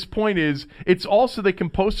his point is, it's also they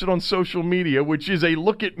can post it on social media, which is a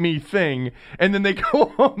look at me thing, and then they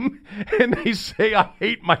go home and they say, I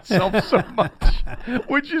hate myself so much,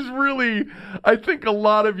 which is really, I think a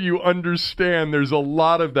lot of you understand there's a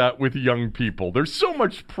lot of that with young people. There's so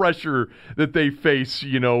much pressure that they face,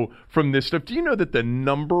 from this stuff. Do you know that the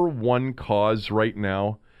number one cause right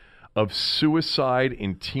now of suicide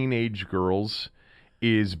in teenage girls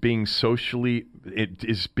is being shamed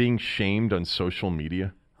on social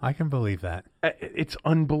media? I can believe that. It's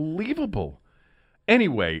unbelievable.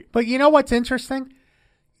 Anyway. But you know what's interesting?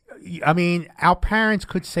 I mean, our parents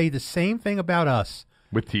could say the same thing about us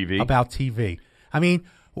with TV. About TV. I mean,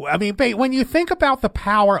 when you think about the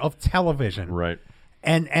power of television, Right.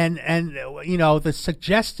 and you know, the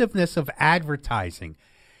suggestiveness of advertising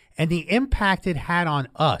and the impact it had on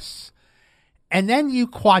us, and then you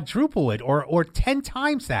quadruple it or 10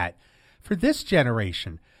 times that for this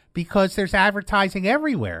generation, because there's advertising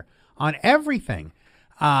everywhere on everything.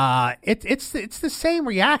 It's the same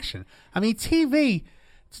reaction. I mean, TV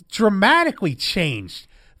dramatically changed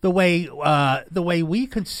the way we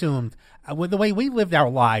consumed, the way we lived our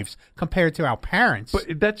lives compared to our parents.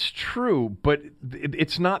 But that's true, but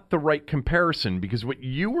it's not the right comparison, because what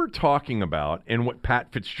you were talking about and what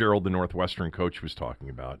Pat Fitzgerald, the Northwestern coach, was talking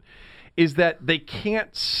about is that they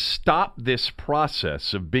can't stop this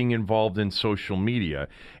process of being involved in social media.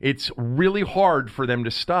 It's really hard for them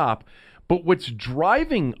to stop. But what's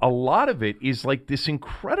driving a lot of it is like this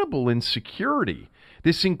incredible insecurity,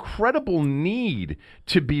 this incredible need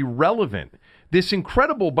to be relevant, this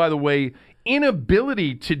incredible, by the way,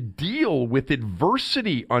 inability to deal with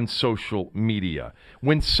adversity on social media.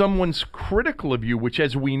 When someone's critical of you, which,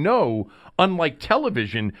 as we know, unlike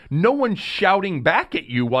television, no one's shouting back at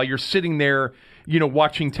you while you're sitting there, you know,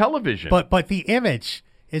 watching television. But the image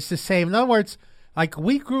is the same. In other words, like,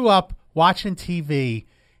 we grew up watching TV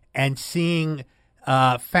and seeing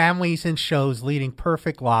families and shows leading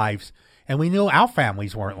perfect lives, and we knew our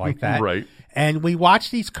families weren't like that. Right. And we watched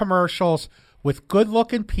these commercials with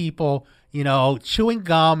good-looking people, you know, chewing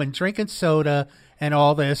gum and drinking soda and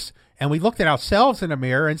all this, and we looked at ourselves in the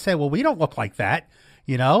mirror and said, well, we don't look like that.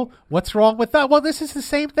 You know, what's wrong with that? Well, this is the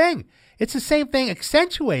same thing. It's the same thing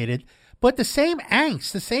accentuated, but the same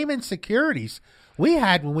angst, the same insecurities we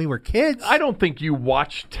had when we were kids. I don't think you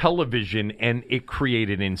watched television and it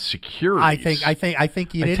created insecurities. I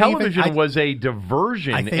think you didn't. Television was a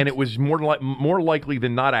diversion, and it was more likely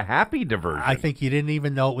than not a happy diversion. I think you didn't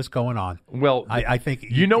even know it was going on. Well, I think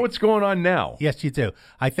you know what's going on now. Yes, you do.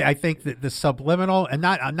 I think that the subliminal, and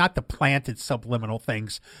not the planted subliminal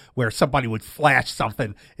things where somebody would flash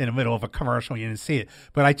something in the middle of a commercial and you didn't see it.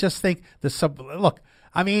 But I just think look.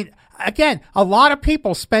 I mean, again, a lot of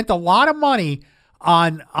people spent a lot of money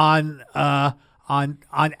on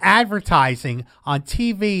advertising on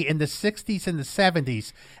TV in the 60s and the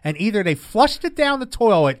 70s, and either they flushed it down the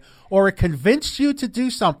toilet or it convinced you to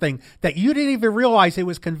do something that you didn't even realize it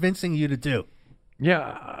was convincing you to do. Yeah,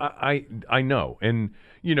 I know. And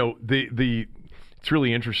you know, it's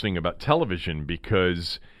really interesting about television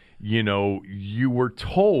because, you know, you were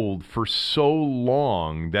told for so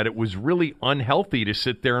long that it was really unhealthy to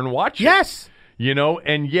sit there and watch it. Yes. You know,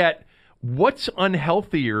 and yet what's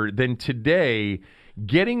unhealthier than today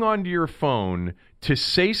getting onto your phone to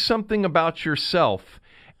say something about yourself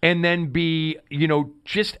and then be, you know,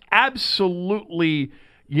 just absolutely,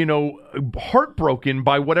 you know, heartbroken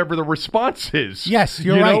by whatever the response is. Yes,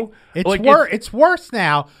 you're you right. know? It's worse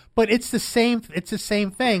now, but it's the same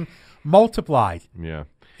thing multiplied. Yeah.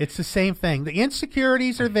 It's the same thing. The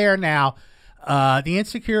insecurities are there now. The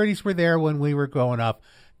insecurities were there when we were growing up.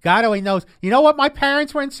 God only knows. You know what my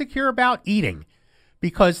parents were insecure about? Eating.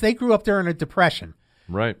 Because they grew up during a depression.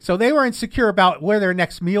 Right. So they were insecure about where their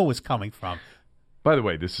next meal was coming from. By the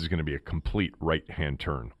way, this is going to be a complete right-hand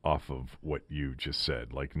turn off of what you just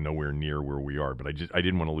said, like nowhere near where we are, but I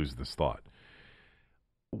didn't want to lose this thought.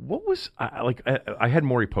 What was I had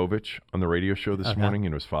Maury Povich on the radio show this morning,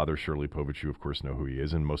 and his father, Shirley Povich. You, of course, know who he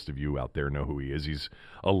is, and most of you out there know who he is. He's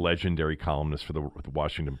a legendary columnist for the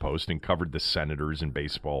Washington Post and covered the Senators and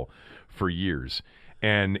baseball for years.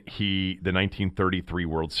 And the 1933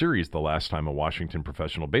 World Series, the last time a Washington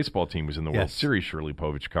professional baseball team was in the World Series, Shirley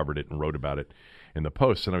Povich covered it and wrote about it in the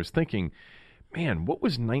Post. And I was thinking, man, what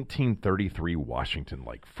was 1933 Washington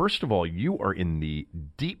like? First of all, you are in the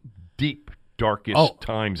deep, darkest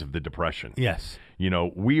times of the Depression. Yes. You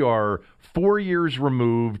know, we are 4 years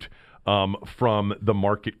removed from the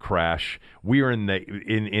market crash. We are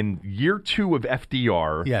in year 2 of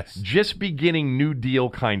FDR. Yes. Just beginning New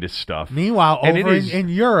Deal kind of stuff. Meanwhile, over in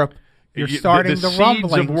Europe, you're starting the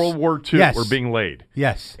rumblings. Seeds of World War II were being laid.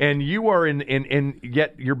 Yes. And you are in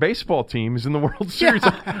yet your baseball team is in the World Series.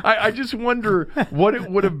 Yeah. I just wonder what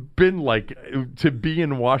it would have been like to be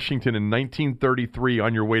in Washington in 1933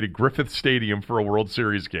 on your way to Griffith Stadium for a World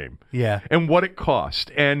Series game. Yeah. And what it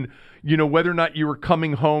cost. And, you know, whether or not you were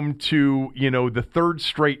coming home to, you know, the third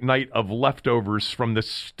straight night of leftovers from the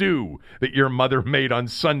stew that your mother made on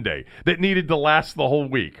Sunday that needed to last the whole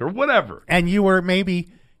week or whatever. And you were maybe...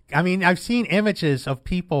 I mean, I've seen images of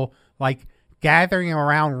people like gathering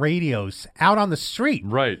around radios out on the street,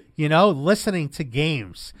 right? You know, listening to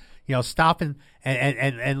games. You know, stopping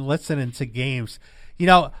and listening to games. You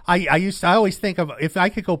know, I always think of if I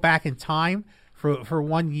could go back in time for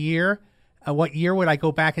 1 year. What year would I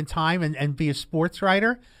go back in time and be a sports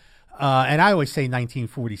writer? And I always say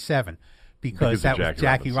 1947 because that was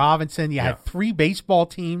Jackie Robinson. You had 3 baseball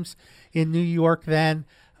teams in New York then.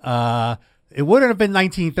 It wouldn't have been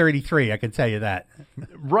 1933, I can tell you that.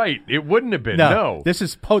 Right. It wouldn't have been, no. This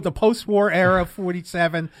is the post-war era of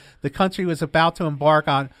 47. The country was about to embark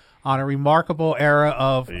on a remarkable era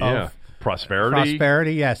of prosperity.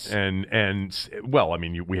 Prosperity, yes. And well, I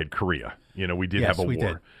mean, we had Korea. We did have a war.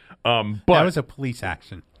 Did. But that was a police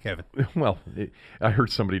action, Kevin. Well, I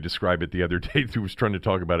heard somebody describe it the other day who was trying to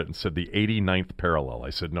talk about it and said the 89th parallel. I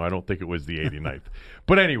said, no, I don't think it was the 89th.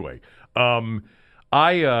 But anyway, you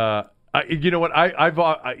know what?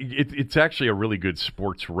 It's actually a really good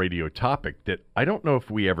sports radio topic that I don't know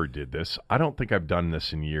if we ever did this. I don't think I've done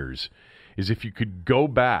this in years. Is if you could go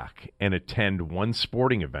back and attend one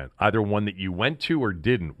sporting event, either one that you went to or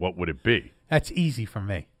didn't, what would it be? That's easy for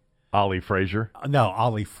me. Ali Frazier? No,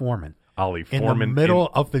 Ali Foreman. Ali in Foreman. In the middle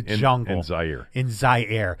of the jungle. In Zaire. In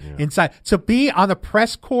Zaire. Yeah. To be on the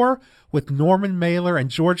press corps with Norman Mailer and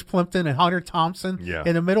George Plimpton and Hunter Thompson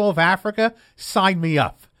in the middle of Africa, sign me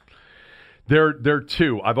up. There are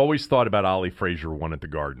two. I've always thought about Ali Frazier one at the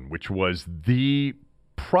Garden, which was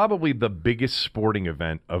probably the biggest sporting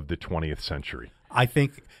event of the 20th century. I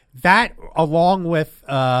think that, along with,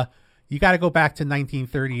 you got to go back to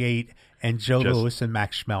 1938 and Joe Louis and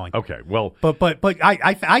Max Schmeling. Okay, well, but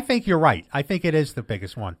I think you're right. I think it is the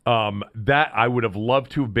biggest one. That I would have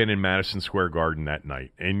loved to have been in Madison Square Garden that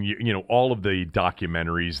night, and all of the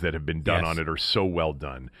documentaries that have been done on it are so well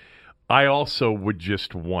done. I also would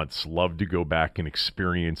just once love to go back and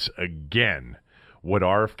experience again what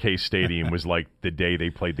RFK Stadium was like the day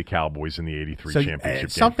they played the Cowboys in the 83 championship game.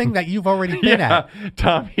 Something that you've already been at.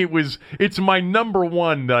 Tom, it's my number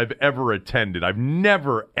one that I've ever attended. I've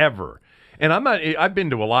never, ever. And I've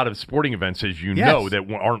been to a lot of sporting events, as you know, that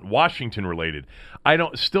aren't Washington related.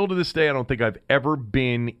 Still to this day, I don't think I've ever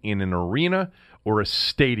been in an arena or a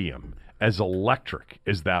stadium as electric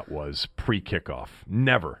as that was pre-kickoff.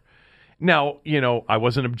 Never. Now, I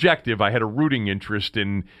wasn't objective. I had a rooting interest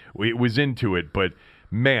and it was into it. But,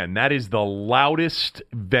 man, that is the loudest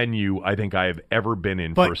venue I think I have ever been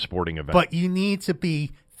in for a sporting event. But you need to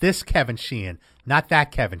be this Kevin Sheehan, not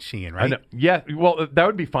that Kevin Sheehan, right? Yeah, well, that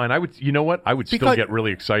would be fine. I would still get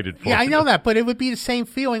really excited for it. Yeah, I know that, but it would be the same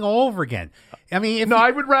feeling all over again. I mean,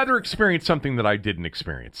 I would rather experience something that I didn't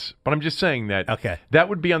experience. But I'm just saying that that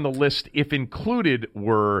would be on the list if included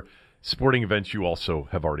were sporting events you also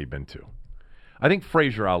have already been to. I think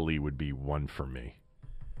Frazier Ali would be one for me.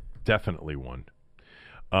 Definitely one.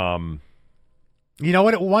 You know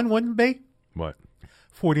what one wouldn't be? What?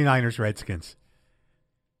 49ers Redskins.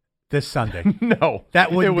 This Sunday. No.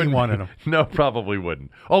 That wouldn't be one of them. No, probably wouldn't.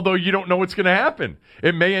 Although you don't know what's going to happen.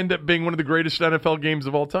 It may end up being one of the greatest NFL games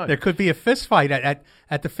of all time. There could be a fist fight at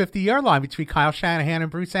the 50-yard line between Kyle Shanahan and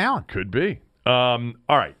Bruce Allen. Could be. All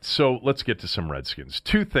right, so let's get to some Redskins.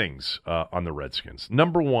 Two things on the Redskins.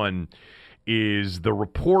 Number one is the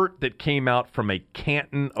report that came out from a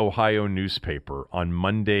Canton, Ohio newspaper on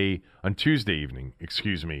Tuesday evening,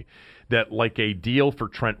 that like a deal for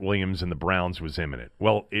Trent Williams and the Browns was imminent.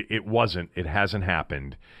 Well, it wasn't. It hasn't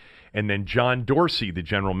happened. And then John Dorsey, the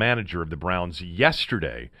general manager of the Browns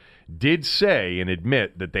yesterday, did say and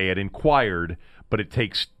admit that they had inquired, but it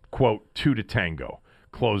takes, quote, 2 to tango.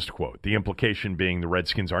 Closed quote. The implication being the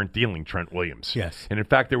Redskins aren't dealing Trent Williams. Yes. And in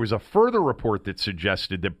fact, there was a further report that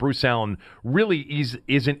suggested that Bruce Allen really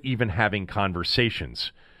isn't even having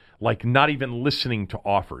conversations, like not even listening to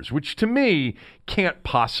offers, which to me can't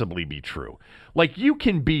possibly be true. Like, you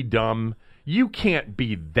can be dumb. You can't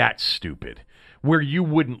be that stupid where you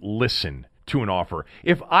wouldn't listen to an offer.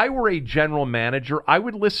 If I were a general manager, I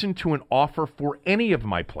would listen to an offer for any of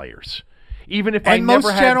my players. Even if most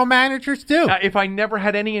general managers do. If I never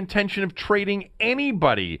had any intention of trading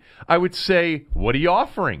anybody, I would say, what are you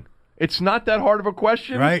offering? It's not that hard of a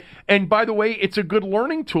question. Right. And by the way, it's a good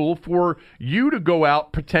learning tool for you to go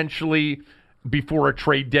out potentially before a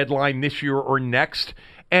trade deadline this year or next,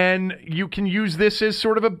 and you can use this as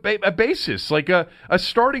sort of a basis, like a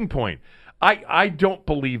starting point. I don't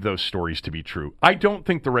believe those stories to be true. I don't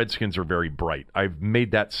think the Redskins are very bright. I've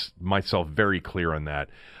made that myself very clear on that.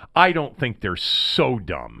 I don't think they're so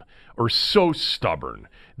dumb or so stubborn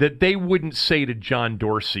that they wouldn't say to John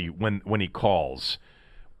Dorsey when he calls,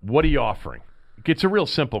 what are you offering? It's a real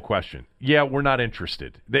simple question. Yeah, we're not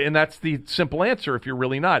interested. And that's the simple answer if you're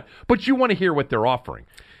really not. But you want to hear what they're offering.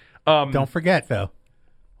 Don't forget, though,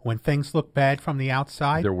 when things look bad from the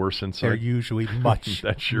outside, they're worse inside. They're usually much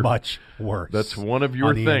worse. That's one of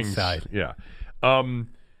your things. Inside. Yeah.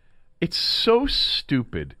 It's so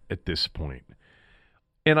stupid at this point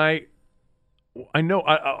And I know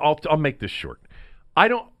I'll make this short. I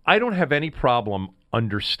don't have any problem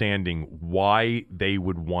understanding why they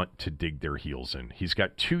would want to dig their heels in. He's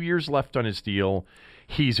got 2 years left on his deal.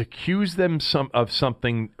 He's accused them of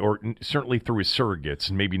something, or certainly through his surrogates,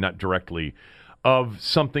 and maybe not directly, of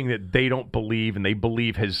something that they don't believe and they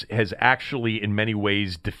believe has actually in many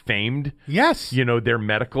ways defamed their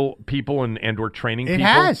medical people and or training people. It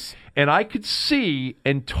has. And I could see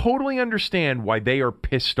and totally understand why they are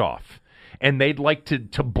pissed off. And they'd like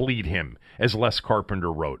to bleed him, as Les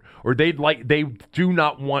Carpenter wrote. Or they do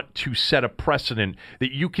not want to set a precedent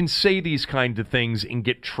that you can say these kinds of things and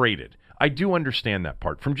get traded. I do understand that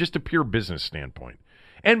part from just a pure business standpoint.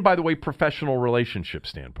 And by the way, professional relationship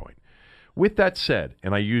standpoint. With that said,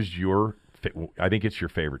 and I used I think it's your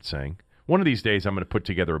favorite saying. One of these days I'm going to put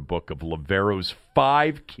together a book of Livero's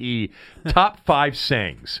 5 key top 5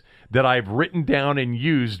 sayings that I've written down and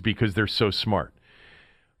used because they're so smart.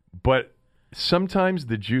 But sometimes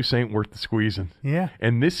the juice ain't worth the squeezing. Yeah.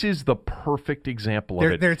 And this is the perfect example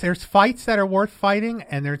of it. There's fights that are worth fighting,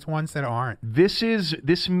 and there's ones that aren't.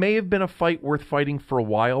 This may have been a fight worth fighting for a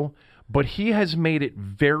while, but he has made it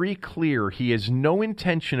very clear he has no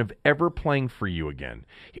intention of ever playing for you again,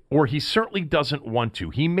 or he certainly doesn't want to.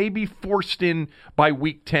 He may be forced in by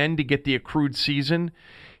week 10 to get the accrued season.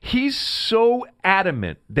 He's so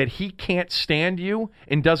adamant that he can't stand you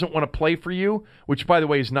and doesn't want to play for you, which, by the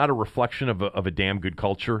way, is not a reflection of a damn good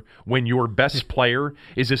culture when your best player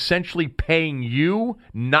is essentially paying you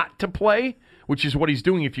not to play, which is what he's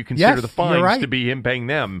doing if you consider the fines to be him paying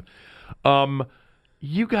them.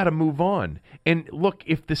 You got to move on. And look,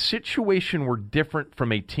 if the situation were different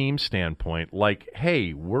from a team standpoint, like,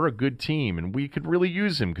 hey, we're a good team and we could really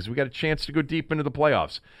use him because we got a chance to go deep into the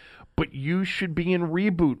playoffs. But you should be in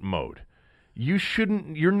reboot mode.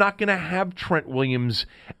 You're not going to have Trent Williams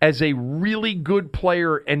as a really good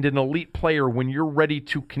player and an elite player when you're ready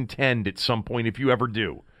to contend at some point, if you ever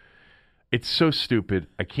do. It's so stupid.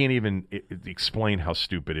 I can't even explain how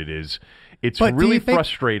stupid it is. It's really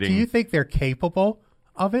frustrating. Do you think they're capable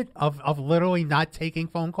of it, of literally not taking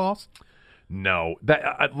phone calls? No.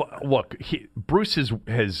 Look, Bruce has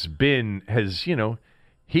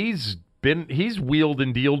he's wheeled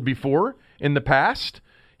and dealed before in the past.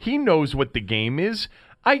 He knows what the game is.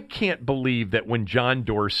 I can't believe that when John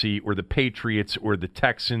Dorsey or the Patriots or the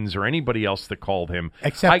Texans or anybody else that called him.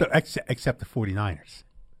 Except the 49ers.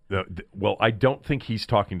 Well, I don't think he's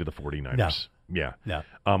talking to the 49ers. No. Yeah.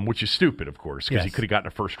 No. Which is stupid, of course, because he could have gotten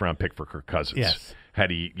a first-round pick for Kirk Cousins had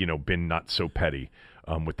he, been not so petty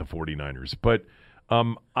with the 49ers. But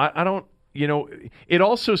I don't, it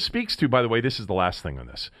also speaks to, by the way, this is the last thing on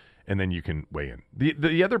this, and then you can weigh in.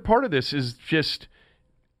 The other part of this is just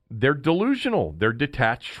they're delusional. They're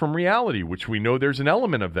detached from reality, which we know there's an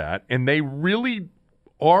element of that, and they really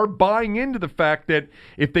are buying into the fact that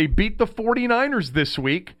if they beat the 49ers this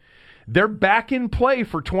week, they're back in play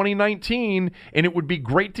for 2019, and it would be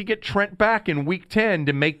great to get Trent back in Week 10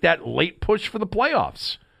 to make that late push for the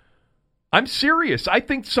playoffs. I'm serious. I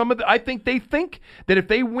think they think that if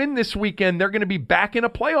they win this weekend, they're going to be back in a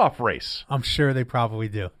playoff race. I'm sure they probably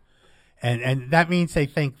do. And that means they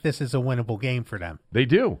think this is a winnable game for them. They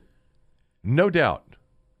do. No doubt.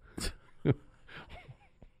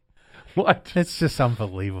 What? It's just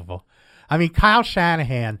unbelievable. I mean, Kyle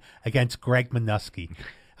Shanahan against Greg Minuski.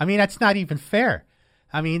 I mean, that's not even fair.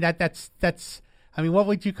 I mean, that's. I mean, what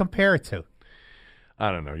would you compare it to?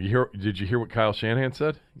 I don't know. Did you hear what Kyle Shanahan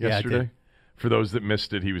said yesterday? Yeah, I did. For those that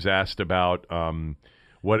missed it, he was asked about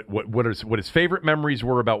what his favorite memories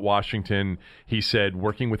were about Washington. He said,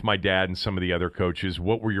 working with my dad and some of the other coaches.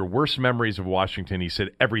 What were your worst memories of Washington? He said,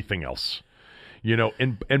 everything else.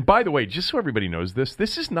 And by the way, just so everybody knows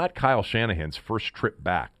this is not Kyle Shanahan's first trip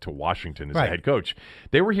back to Washington as a head coach.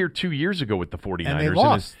 They were here 2 years ago with the 49ers. And they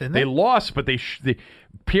lost, didn't they? They lost, but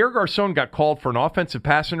Pierre Garçon got called for an offensive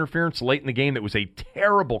pass interference late in the game that was a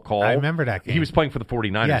terrible call. I remember that game. He was playing for the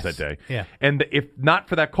 49ers that day. Yeah. And if not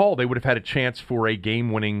for that call, they would have had a chance for a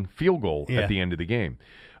game-winning field goal at the end of the game.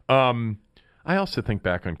 I also think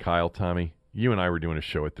back on Kyle, Tommy. You and I were doing a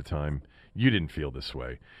show at the time. You didn't feel this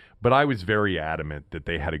way. But I was very adamant that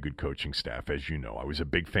they had a good coaching staff, as you know. I was a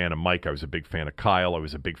big fan of Mike. I was a big fan of Kyle. I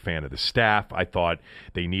was a big fan of the staff. I thought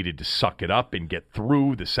they needed to suck it up and get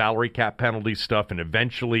through the salary cap penalty stuff, and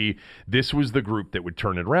eventually this was the group that would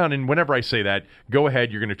turn it around. And whenever I say that, go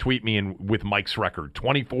ahead, you're going to tweet me in with Mike's record,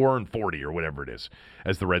 24-40 or whatever it is,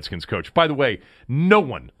 as the Redskins coach. By the way, no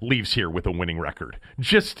one leaves here with a winning record,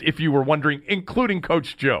 just if you were wondering, including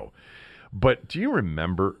Coach Joe. But do you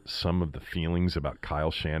remember some of the feelings about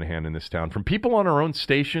Kyle Shanahan in this town? From people on our own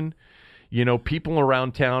station, You know, people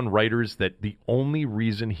around town, writers, that the only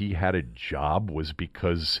reason he had a job was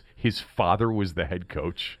because his father was the head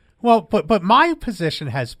coach. Well, but my position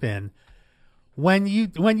has been when you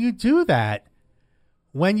do that,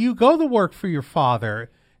 when you go to work for your father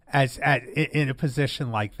in a position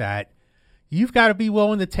like that, you've got to be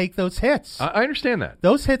willing to take those hits. I understand that.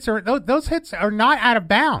 Those hits are not out of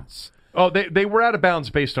bounds. Oh, they were out of bounds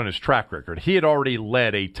based on his track record. He had already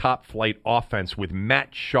led a top-flight offense with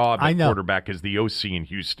Matt Schaub at quarterback as the OC in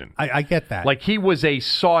Houston. I get that. Like, he was a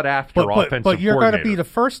sought-after offensive but you're coordinator. going to be the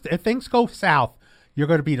first. If things go south, you're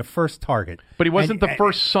going to be the first target. But he wasn't the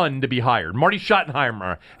first son to be hired. Marty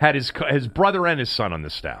Schottenheimer had his brother and his son on the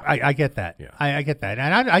staff. I get that. Yeah. I get that.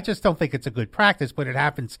 And I just don't think it's a good practice, but it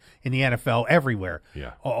happens in the NFL everywhere.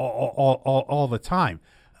 Yeah. All the time.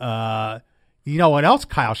 You know what else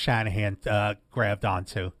Kyle Shanahan grabbed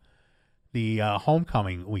onto? The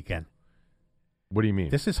homecoming weekend. What do you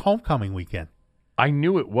mean? This is homecoming weekend. I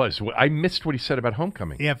knew it was. I missed what he said about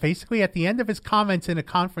homecoming. Yeah, basically at the end of his comments in a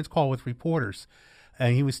conference call with reporters,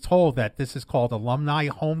 he was told that this is called Alumni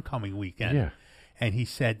Homecoming Weekend. Yeah. And he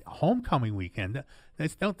said, homecoming weekend?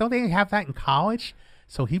 Don't they have that in college?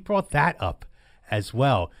 So he brought that up as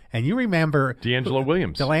well. And you remember DeAngelo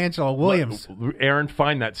Williams. Aaron,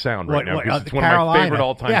 find that sound right now because it's one of my favorite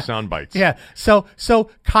all-time sound bites. Yeah. So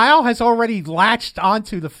Kyle has already latched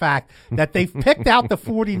onto the fact that they've picked out the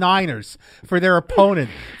 49ers for their opponent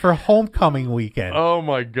for homecoming weekend. Oh,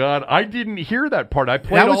 my God. I didn't hear that part. I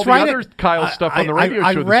played all the other Kyle stuff on the radio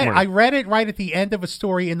show this morning. I read it right at the end of a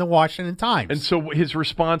story in the Washington Times. And so his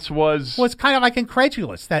response was kind of like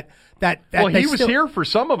incredulous that well, he was here for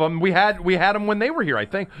some of them. We had him when they were here, I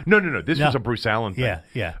think. No. This was a Bruce Allen thing.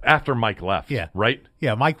 Yeah. After Mike left. Yeah. Right?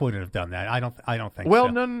 Yeah, Mike wouldn't have done that. I don't think well,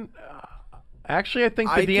 so. none. Actually, I think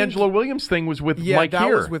the DeAngelo Williams thing was with Mike here. Yeah, that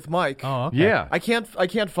was with Mike. Oh, okay. Yeah. I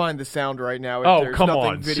can't find the sound right now. Oh, There's come nothing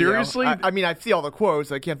on. Video. Seriously? I mean, I see all the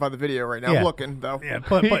quotes. I can't find the video right now. Yeah. I'm looking, though. Yeah,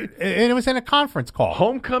 but and it was in a conference call.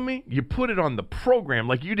 Homecoming, you put it on the program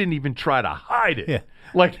like you didn't even try to hide it. Yeah.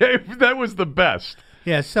 Like, that was the best.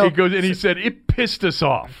 Yeah, so he goes and he said it pissed us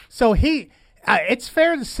off. So it's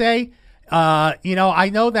fair to say, I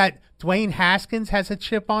know that Dwayne Haskins has a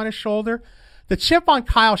chip on his shoulder. The chip on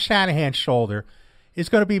Kyle Shanahan's shoulder is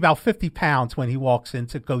going to be about 50 pounds when he walks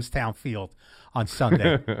into Ghost Town Field on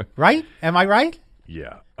Sunday. Right? Am I right?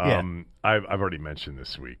 Yeah. Yeah. I've already mentioned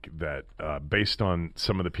this week that based on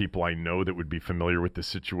some of the people I know that would be familiar with the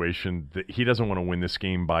situation, that he doesn't want to win this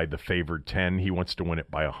game by the favored 10. He wants to win it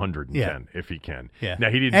by 110 if he can. Yeah.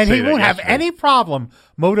 Now, he didn't and say he that won't have yesterday. any problem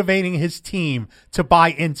motivating his team to buy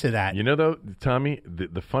into that. You know, though, Tommy,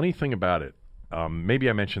 the funny thing about it, maybe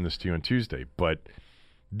I mentioned this to you on Tuesday, but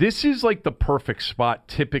this is like the perfect spot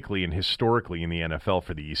typically and historically in the NFL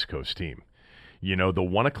for the East Coast team. You know, the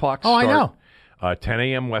 1 o'clock start. I know. 10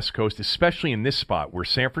 a.m. West Coast, especially in this spot where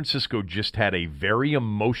San Francisco just had a very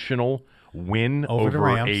emotional win Over the over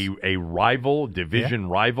Rams. a rival, division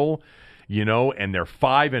rival, and they're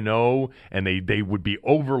 5-0, and they would be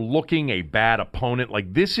overlooking a bad opponent.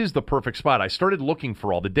 Like, this is the perfect spot. I started looking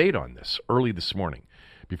for all the data on this early this morning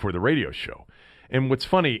before the radio show. And what's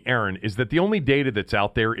funny, Aaron, is that the only data that's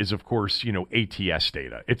out there is, of course, ATS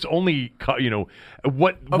data. It's only,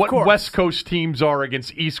 what West Coast teams are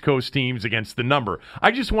against East Coast teams against the number.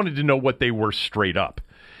 I just wanted to know what they were straight up.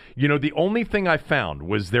 The only thing I found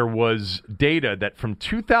was there was data that from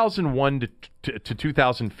 2001 to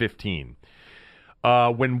 2015,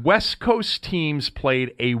 when West Coast teams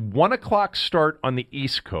played a 1 o'clock start on the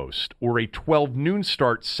East Coast or a 12 noon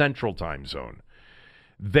start Central Time Zone,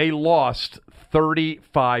 they lost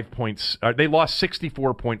 35 points. They lost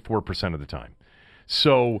 64.4% of the time.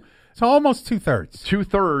 So almost 2/3.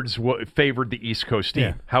 2/3 favored the East Coast team.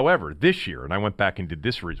 Yeah. However, this year, and I went back and did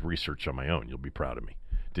this research on my own. You'll be proud of me.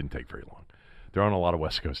 Didn't take very long. There aren't a lot of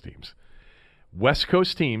West Coast teams. West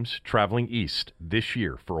Coast teams traveling east this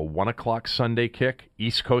year for a 1 o'clock Sunday kick,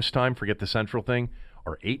 East Coast time, forget the Central thing,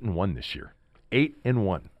 are 8-1 this year.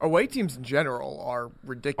 8-1. Away teams in general are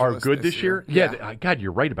ridiculous. Are good this year? Yeah. God,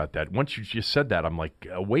 you're right about that. Once you just said that, I'm like,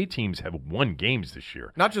 away teams have won games this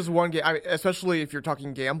year. Not just one game. Especially if you're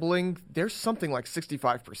talking gambling, there's something like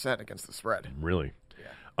 65% against the spread. Really?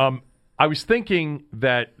 Yeah. I was thinking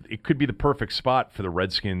that it could be the perfect spot for the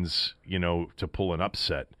Redskins, to pull an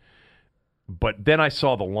upset. But then I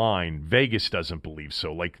saw the line. Vegas doesn't believe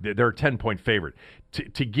so. Like, they're a 10-point favorite.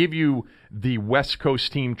 To give you the West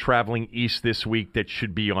Coast team traveling east this week that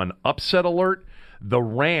should be on upset alert, the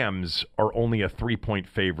Rams are only a 3-point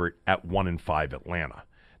favorite at 1-5 Atlanta.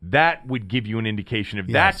 that would give you an indication if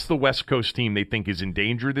that's the West Coast team they think is in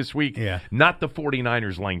danger this week, not the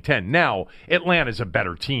 49ers laying 10. Now, Atlanta's a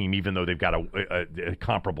better team, even though they've got a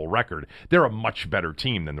comparable record. They're a much better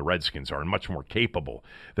team than the Redskins are and much more capable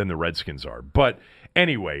than the Redskins are. But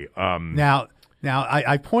anyway. Now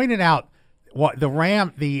I pointed out what the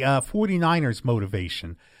 49ers'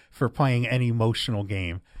 motivation for playing an emotional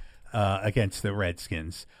game against the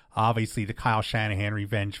Redskins. Obviously, the Kyle Shanahan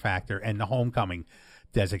revenge factor and the homecoming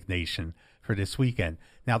designation for this weekend.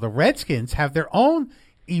 Now, the Redskins have their own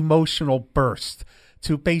emotional burst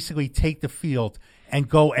to basically take the field and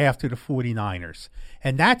go after the 49ers.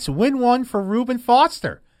 And that's win one for Reuben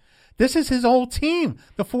Foster. This is his old team,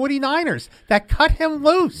 the 49ers, that cut him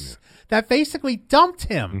loose, that basically dumped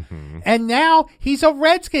him. Mm-hmm. And now he's a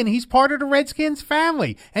Redskin. He's part of the Redskins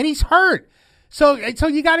family, and he's hurt. So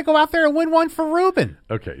you got to go out there and win one for Reuben.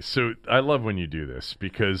 Okay, so I love when you do this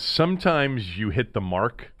because sometimes you hit the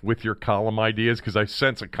mark with your column ideas because I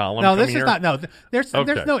sense a column. No, this here. is not. No, there's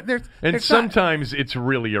sometimes it's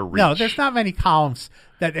really a reach. No, there's not many columns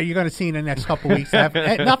that you're going to see in the next couple of weeks that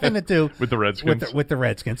have nothing to do with the Redskins. With the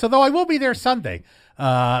Redskins. Although I will be there Sunday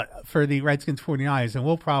for the Redskins 49ers, and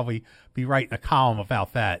we'll probably be writing a column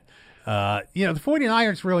about that. The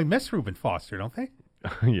 49ers really miss Reuben Foster, don't they?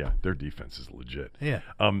 Yeah, their defense is legit. Yeah.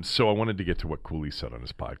 So I wanted to get to what Cooley said on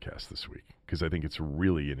his podcast this week because I think it's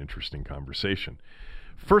really an interesting conversation.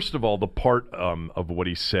 First of all, the part of what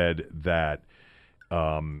he said that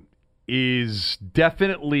is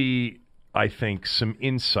definitely, I think, some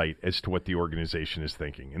insight as to what the organization is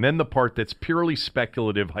thinking. And then the part that's purely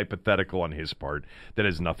speculative, hypothetical on his part that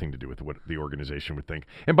has nothing to do with what the organization would think.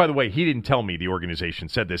 And by the way, he didn't tell me the organization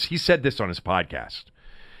said this. He said this on his podcast.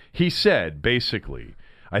 He said, basically,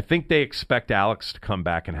 I think they expect Alex to come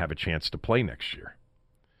back and have a chance to play next year.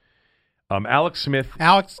 Alex Smith,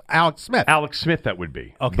 that would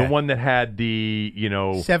be. Okay. The one that had the,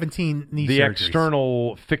 17 knee the surgeries.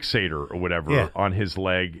 External fixator or whatever on his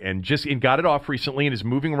leg and got it off recently and is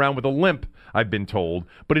moving around with a limp, I've been told,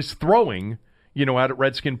 but is throwing, out at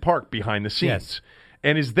Redskin Park behind the scenes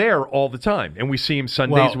and is there all the time. And we see him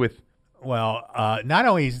Sundays with. Well, not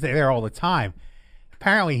only is he there all the time,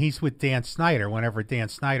 apparently he's with Dan Snyder whenever Dan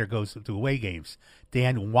Snyder goes to away games.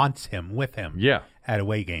 Dan wants him with him at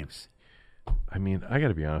away games. I mean, I got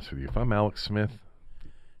to be honest with you. If I'm Alex Smith,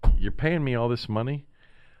 you're paying me all this money,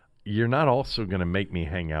 you're not also going to make me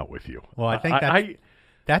hang out with you. Well, I think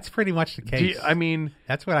that's pretty much the case.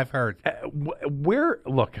 That's what I've heard. I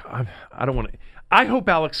don't want to. I hope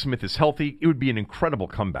Alex Smith is healthy. It would be an incredible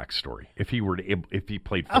comeback story if he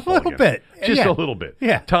played football a little again. bit, just a little bit.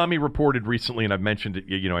 Yeah. Tommy reported recently, and I've mentioned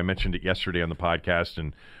it. I mentioned it yesterday on the podcast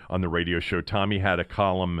and on the radio show. Tommy had a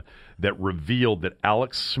column that revealed that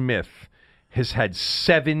Alex Smith has had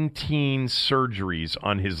 17 surgeries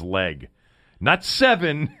on his leg. Not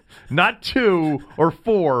 7, not 2 or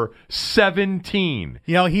 4, 17.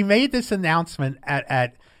 He made this announcement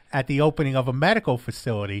at the opening of a medical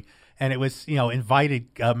facility, and it was, invited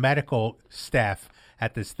medical staff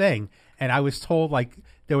at this thing. And I was told,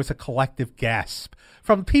 there was a collective gasp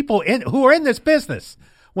from people who are in this business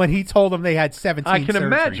when he told them they had 17 I can surgeries.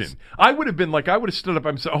 imagine. I would have been I would have stood up.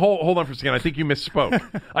 Hold on for a second. I think you misspoke.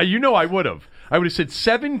 I would have. I would have said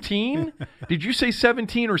 17? Did you say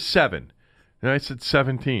 17 or 7? And I said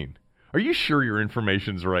 17. Are you sure your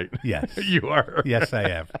information's right? Yes. You are. Yes, I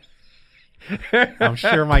am. I'm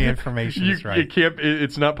sure my information is right. You can't.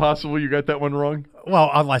 It's not possible you got that one wrong. Well,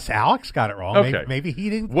 unless Alex got it wrong. Okay. Maybe he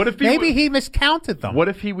didn't. What if he miscounted them? What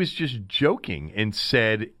if he was just joking and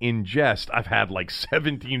said in jest, "I've had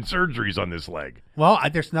 17 surgeries on this leg"? Well,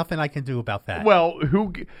 there's nothing I can do about that. Well,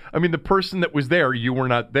 the person that was there, you were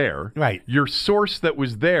not there. Right. Your source that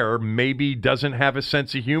was there maybe doesn't have a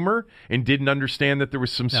sense of humor and didn't understand that there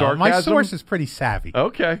was some sarcasm. My source is pretty savvy.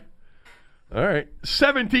 Okay. All right.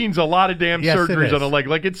 17's a lot of damn Yes, surgeries on a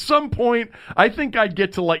leg. At some point, I think I'd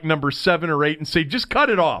get to number 7 or 8 and say, just cut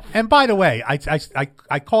it off. And by the way,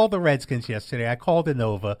 I called the Redskins yesterday. I called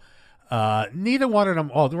Inova. Neither one of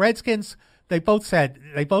them, the Redskins, they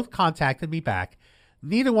both contacted me back.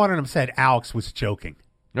 Neither one of them said Alex was joking.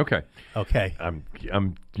 Okay. I'm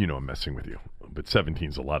messing with you. But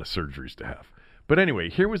 17's a lot of surgeries to have. But anyway,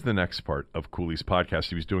 here was the next part of Cooley's podcast.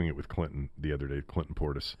 He was doing it with Clinton the other day, Clinton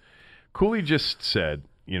Portis. Cooley just said,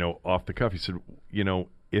 off the cuff, he said,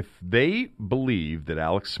 if they believe that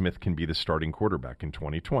Alex Smith can be the starting quarterback in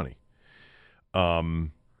 2020,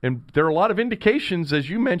 and there are a lot of indications, as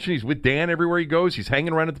you mentioned, he's with Dan everywhere he goes. He's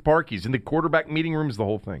hanging around at the park. He's in the quarterback meeting rooms, the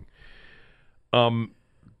whole thing.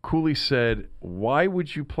 Cooley said, why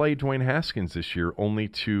would you play Dwayne Haskins this year only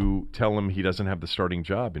to tell him he doesn't have the starting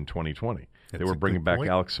job in 2020? They were bringing back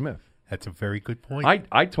Alex Smith. That's a very good point.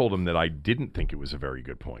 I told him that I didn't think it was a very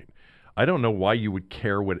good point. I don't know why you would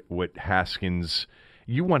care what Haskins.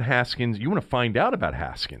 You want Haskins. You want to find out about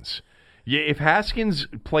Haskins. Yeah, if Haskins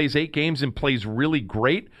plays 8 games and plays really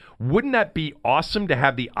great, wouldn't that be awesome to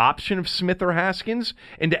have the option of Smith or Haskins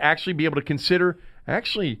and to actually be able to consider,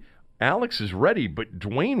 actually, Alex is ready, but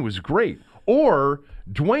Dwayne was great. Or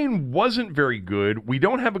Dwayne wasn't very good. We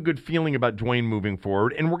don't have a good feeling about Dwayne moving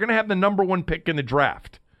forward, and we're going to have the number 1 pick in the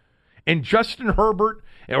draft. And Justin Herbert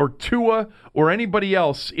or Tua or anybody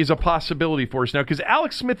else is a possibility for us now because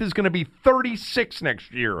Alex Smith is going to be 36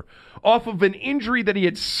 next year off of an injury that he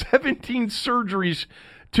had 17 surgeries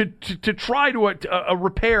to try to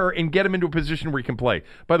repair and get him into a position where he can play.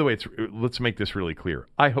 By the way, let's make this really clear.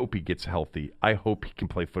 I hope he gets healthy. I hope he can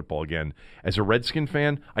play football again. As a Redskin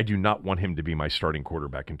fan, I do not want him to be my starting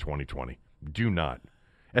quarterback in 2020. Do not.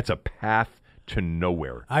 That's a path to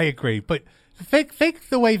nowhere. I agree, but think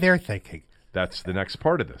the way they're thinking. That's the next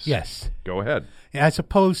part of this. Yes. Go ahead. As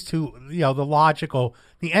opposed to, the logical,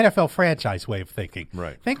 the NFL franchise way of thinking.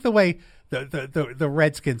 Right. Think the way the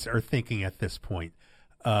Redskins are thinking at this point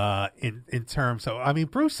in terms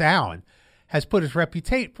of, Bruce Allen has put his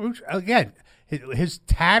reputation, again, his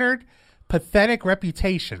tattered, pathetic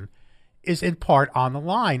reputation is in part on the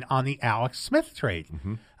line on the Alex Smith trade.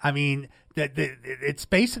 Mm-hmm. It's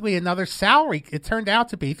basically another salary. It turned out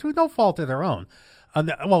to be through no fault of their own.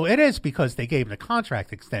 Well, it is because they gave him the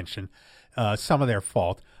contract extension, some of their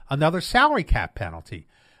fault. Another salary cap penalty.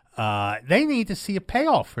 They need to see a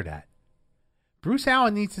payoff for that. Bruce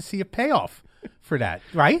Allen needs to see a payoff for that,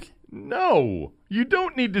 right? No, you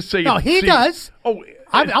don't need to say. No, he does. Oh,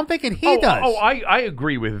 I'm thinking he does. Oh, I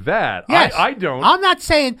agree with that. Yes. I don't. I'm not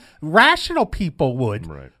saying rational people would,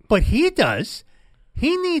 right. But he does.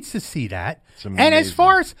 He needs to see that. And as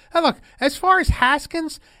far as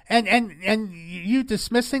Haskins and you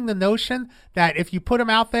dismissing the notion that if you put him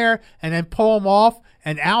out there and then pull him off,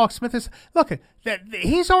 and Alex Smith is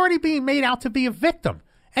he's already being made out to be a victim,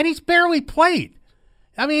 and he's barely played.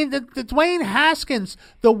 The Dwayne Haskins,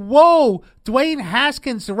 the Dwayne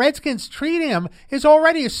Haskins, the Redskins treating him is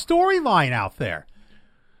already a storyline out there.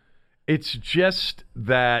 It's just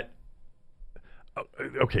that.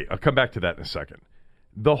 Okay, I'll come back to that in a second.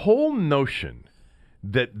 The whole notion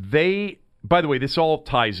that by the way, this all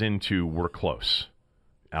ties into we're close.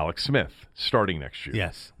 Alex Smith starting next year.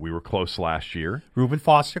 Yes. We were close last year. Reuben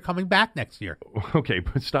Foster coming back next year. Okay,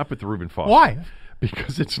 but stop with the Reuben Foster. Why?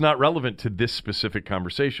 Because it's not relevant to this specific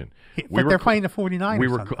conversation. But they're playing the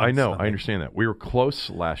 49ers. I know. I understand that. We were close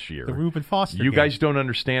last year. The Reuben Foster You game. guys don't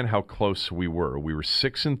understand how close we were. We were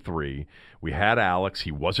 6-3. We had Alex.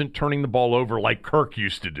 He wasn't turning the ball over like Kirk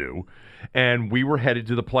used to do. And we were headed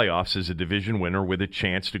to the playoffs as a division winner with a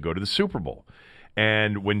chance to go to the Super Bowl.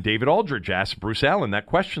 And when David Aldridge asked Bruce Allen that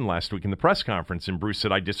question last week in the press conference, and Bruce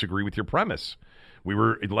said, I disagree with your premise. We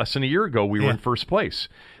were less than a year ago. We were in first place.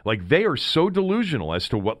 They are so delusional as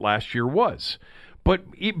to what last year was.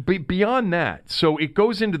 But beyond that, so it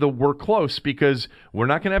goes into the we're close because we're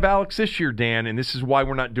not going to have Alex this year, Dan, and this is why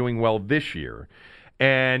we're not doing well this year.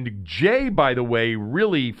 And Jay, by the way,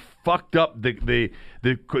 really fucked up the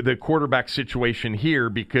quarterback situation here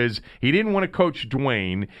because he didn't want to coach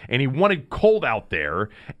Dwayne and he wanted Colt out there.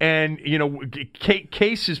 And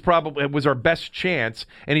Case was our best chance,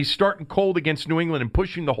 and he's starting Colt against New England and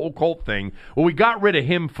pushing the whole Colt thing. Well, we got rid of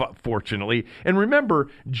him, fortunately. And remember,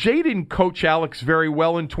 Jay didn't coach Alex very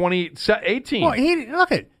well in 2018.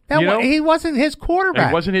 Well, he wasn't his quarterback.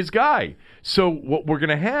 He wasn't his guy. So what we're going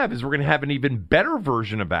to have is we're going to have an even better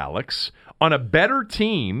version of Alex on a better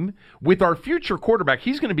team with our future quarterback.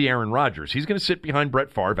 He's going to be Aaron Rodgers. He's going to sit behind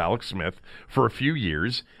Brett Favre, Alex Smith, for a few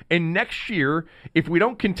years. And next year, if we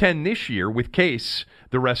don't contend this year with Case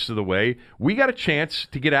the rest of the way, we got a chance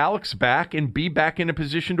to get Alex back and be back in a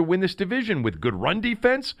position to win this division with good run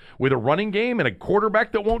defense, with a running game, and a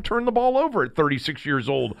quarterback that won't turn the ball over at 36 years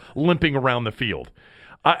old, limping around the field.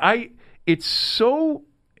 It's so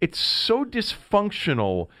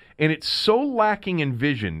dysfunctional, and it's so lacking in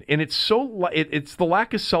vision, and it's the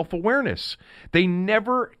lack of self-awareness. They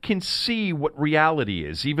never can see what reality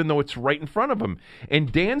is, even though it's right in front of them.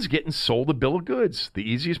 And Dan's getting sold a bill of goods. The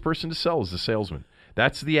easiest person to sell is the salesman.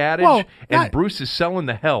 That's the adage, and Bruce is selling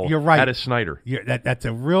the hell out of Snyder. That's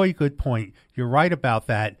a really good point. You're right about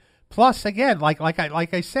that. Plus, again, like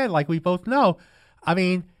I said, like we both know,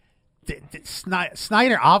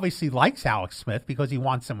 Snyder obviously likes Alex Smith because he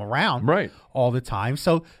wants him around all the time.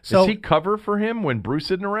 So does he cover for him when Bruce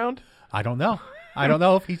isn't around? I don't know. I don't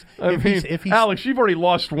know if he's. If he's Alex, you've already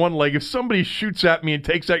lost one leg. If somebody shoots at me and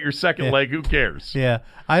takes out your second leg, who cares? Yeah,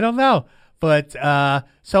 I don't know. But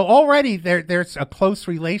so already there's a close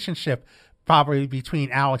relationship probably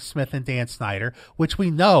between Alex Smith and Dan Snyder, which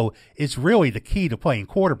we know is really the key to playing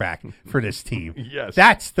quarterback for this team. Yes.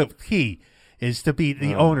 That's the key, is to be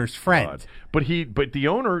the owner's friend. God. But the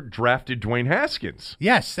owner drafted Dwayne Haskins.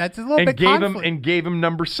 Yes, that's a little bit conflict. gave him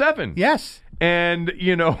number 7. Yes. And,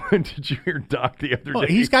 did you hear Doc the other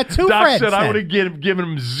day? He's got 2 Doc friends. said I then. would have given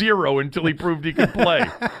him 0 until he proved he could play.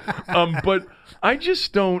 But I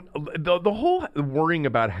just don't. The whole worrying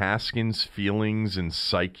about Haskins' feelings and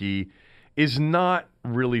psyche is not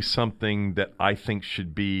really something that I think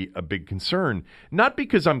should be a big concern. Not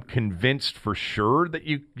because I'm convinced for sure that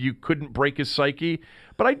you couldn't break his psyche,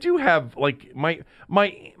 but I do have my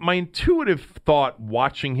intuitive thought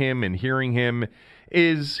watching him and hearing him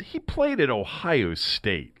is he played at Ohio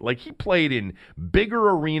State. Like, he played in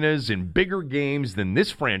bigger arenas and bigger games than this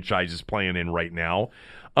franchise is playing in right now.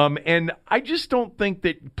 And I just don't think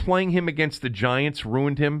that playing him against the Giants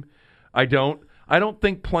ruined him. I don't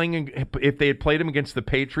think if they had played him against the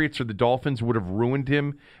Patriots or the Dolphins would have ruined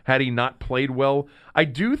him had he not played well. I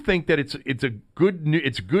do think that it's good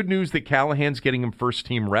news that Callahan's getting him first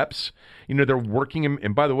team reps. They're working him.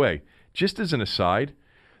 And by the way, just as an aside,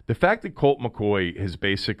 the fact that Colt McCoy has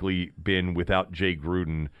basically been without Jay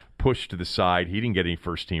Gruden pushed to the side. He didn't get any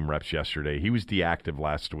first team reps yesterday. He was deactive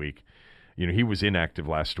last week. He was inactive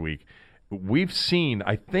last week.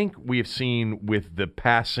 I think we have seen with the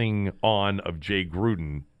passing on of Jay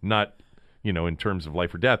Gruden, not, in terms of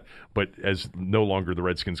life or death, but as no longer the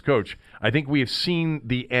Redskins coach, I think we have seen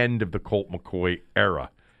the end of the Colt McCoy era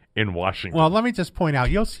in Washington. Well, let me just point out,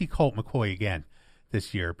 you'll see Colt McCoy again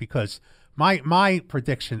this year because my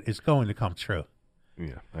prediction is going to come true.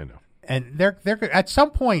 Yeah, I know. And they're at some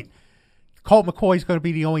point, Colt McCoy is going to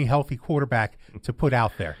be the only healthy quarterback to put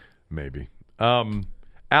out there. Maybe.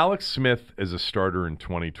 Alex Smith as a starter in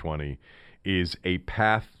 2020 is a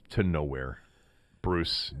path to nowhere.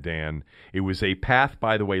 Bruce, Dan, it was a path,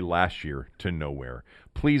 by the way, last year to nowhere.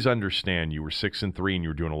 Please understand, you were 6-3 and you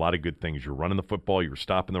were doing a lot of good things. You were running the football, you were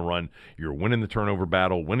stopping the run, you were winning the turnover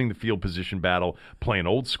battle, winning the field position battle, playing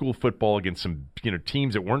old school football against some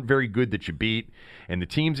teams that weren't very good that you beat, and the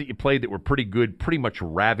teams that you played that were pretty good pretty much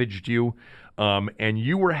ravaged you, and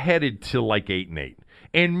you were headed to like 8-8.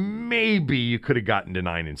 And maybe you could have gotten to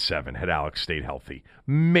 9-7 had Alex stayed healthy.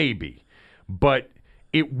 Maybe. But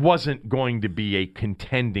it wasn't going to be a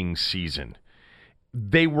contending season.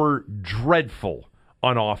 They were dreadful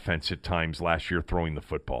on offense at times last year throwing the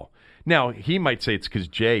football. Now, he might say it's because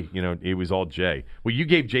Jay, it was all Jay. Well, you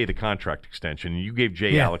gave Jay the contract extension, and you gave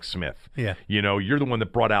Jay Alex Smith. Yeah. You're the one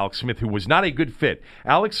that brought Alex Smith, who was not a good fit.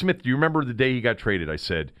 Alex Smith, do you remember the day he got traded? I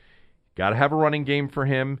said, got to have a running game for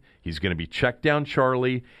him. He's going to be check down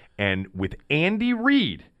Charlie. And with Andy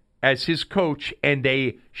Reid as his coach and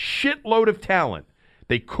a shitload of talent,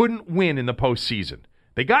 they couldn't win in the postseason.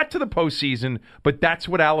 They got to the postseason, but that's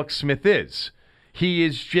what Alex Smith is. He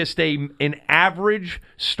is just an average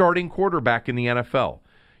starting quarterback in the NFL.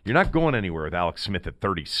 You're not going anywhere with Alex Smith at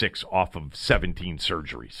 36 off of 17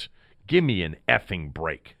 surgeries. Give me an effing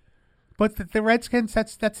break. But the Redskins,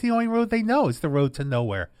 that's the only road they know, is the road to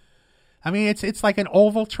nowhere. I mean, it's like an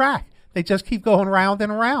oval track. They just keep going round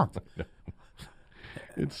and around.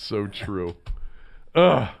 It's so true.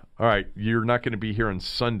 All right, you're not going to be here on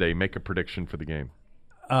Sunday. Make a prediction for the game.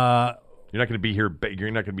 You're not going to be here.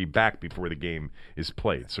 You're not going to be back before the game is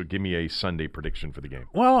played. So give me a Sunday prediction for the game.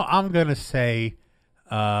 Well, I'm going to say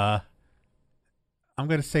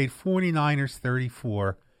 49ers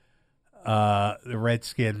 34. The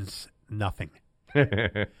Redskins nothing.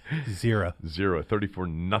 0.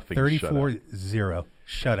 34-0. 34-0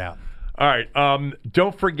 shutout. All right.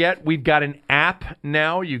 Don't forget, we've got an app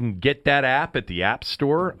now. You can get that app at the App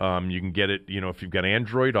Store. You can get it, if you've got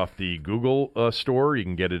Android, off the Google Store. You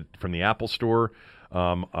can get it from the Apple Store,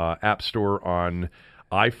 App Store on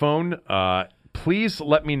iPhone. Please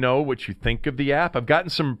let me know what you think of the app. I've gotten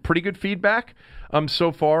some pretty good feedback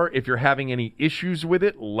so far. If you're having any issues with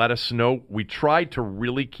it, let us know. We tried to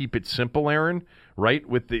really keep it simple, Aaron, right,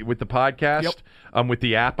 with the podcast, with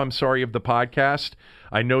the app, of the podcast.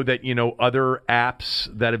 I know that, other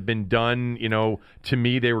apps that have been done, to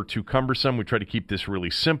me, they were too cumbersome. We try to keep this really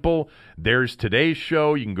simple. There's today's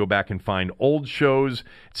show. You can go back and find old shows.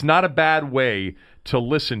 It's not a bad way to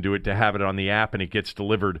listen to it, to have it on the app, and it gets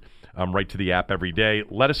delivered right to the app every day.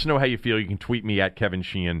 Let us know how you feel. You can tweet me at Kevin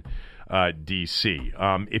Sheehan,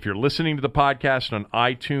 DC. If you're listening to the podcast on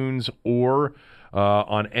iTunes or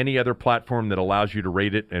on any other platform that allows you to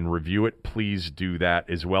rate it and review it, please do that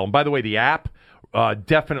as well. And by the way, the app,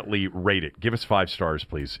 definitely rate it. Give us 5 stars,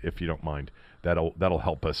 please, if you don't mind. That'll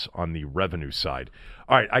help us on the revenue side.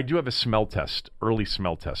 All right, I do have a early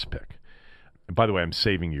smell test pick. And by the way, I'm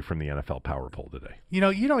saving you from the NFL Power Poll today. You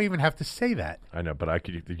don't even have to say that. I know, but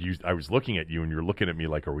I was looking at you, and you're looking at me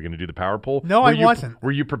like, are we going to do the Power Poll? No, I wasn't.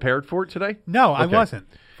 Were you prepared for it today? No, Okay. I wasn't.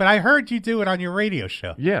 But I heard you do it on your radio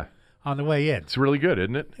show. Yeah. On the way in. It's really good,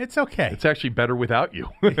 isn't it? It's okay. It's actually better without you.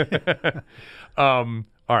 All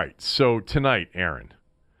right, so tonight, Aaron,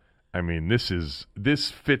 I mean,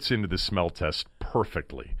 this fits into the smell test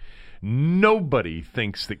perfectly. Nobody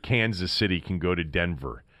thinks that Kansas City can go to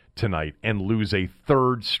Denver tonight and lose a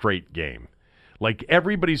third straight game. Like,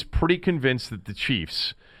 everybody's pretty convinced that the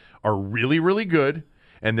Chiefs are really, really good,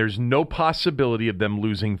 and there's no possibility of them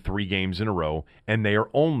losing 3 games in a row, and they are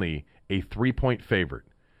only a 3-point favorite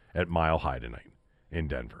at Mile High tonight in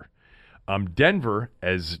Denver. Denver,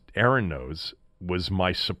 as Aaron knows, was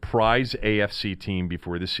my surprise AFC team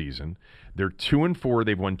before the season. They're 2-4.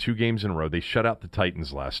 They've won 2 games in a row. They shut out the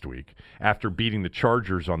Titans last week after beating the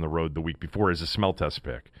Chargers on the road the week before as a smell test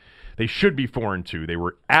pick. They should be 4-2. They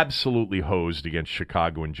were absolutely hosed against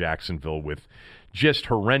Chicago and Jacksonville with just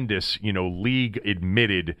horrendous,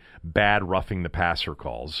 league-admitted bad roughing the passer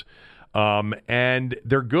calls. And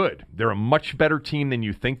they're good. They're a much better team than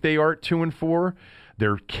you think they are at 2-4.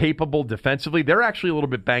 They're capable defensively. They're actually a little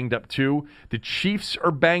bit banged up, too. The Chiefs are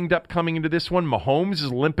banged up coming into this one. Mahomes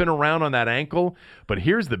is limping around on that ankle. But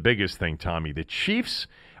here's the biggest thing, Tommy. The Chiefs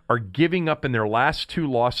are giving up in their last 2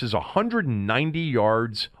 losses 190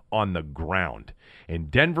 yards on the ground. And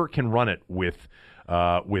Denver can run it with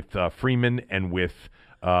Freeman and with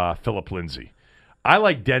Phillip Lindsay. I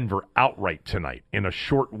like Denver outright tonight in a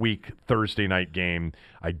short week Thursday night game.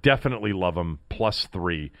 I definitely love them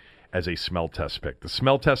 +3 as a smell test pick. The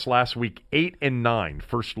smell test last week, 8-9,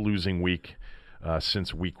 first losing week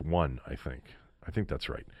since week 1, I think. I think that's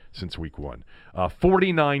right, since week 1.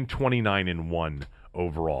 49-29-1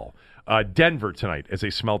 overall. Denver tonight as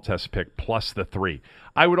a smell test pick +3.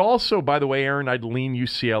 I would also, by the way, Aaron, I'd lean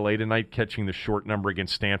UCLA tonight catching the short number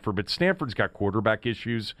against Stanford, but Stanford's got quarterback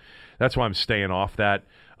issues. That's why I'm staying off that.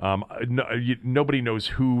 Nobody knows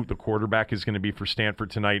who the quarterback is going to be for Stanford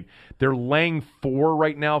tonight. They're laying 4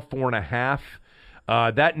 right now, 4.5.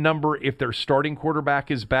 That number, if their starting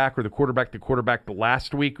quarterback is back or the quarterback the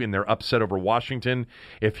last week in their upset over Washington,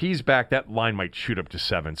 if he's back, that line might shoot up to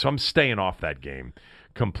 7. So I'm staying off that game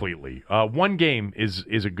completely. One game is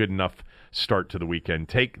a good enough start to the weekend.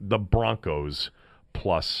 Take the Broncos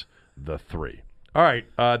 +3. All right,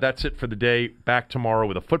 that's it for the day. Back tomorrow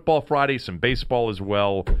with a Football Friday, some baseball as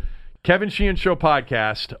well. Kevin Sheehan Show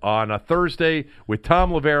podcast on a Thursday with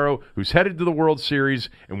Tom Lavero, who's headed to the World Series,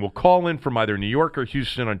 and will call in from either New York or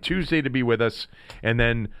Houston on Tuesday to be with us, and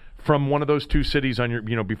then from one of those 2 cities on your,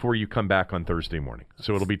 before you come back on Thursday morning.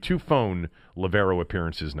 So it'll be 2 phone Lavero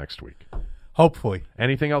appearances next week. Hopefully.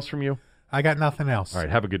 Anything else from you? I got nothing else. All right,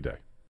 have a good day.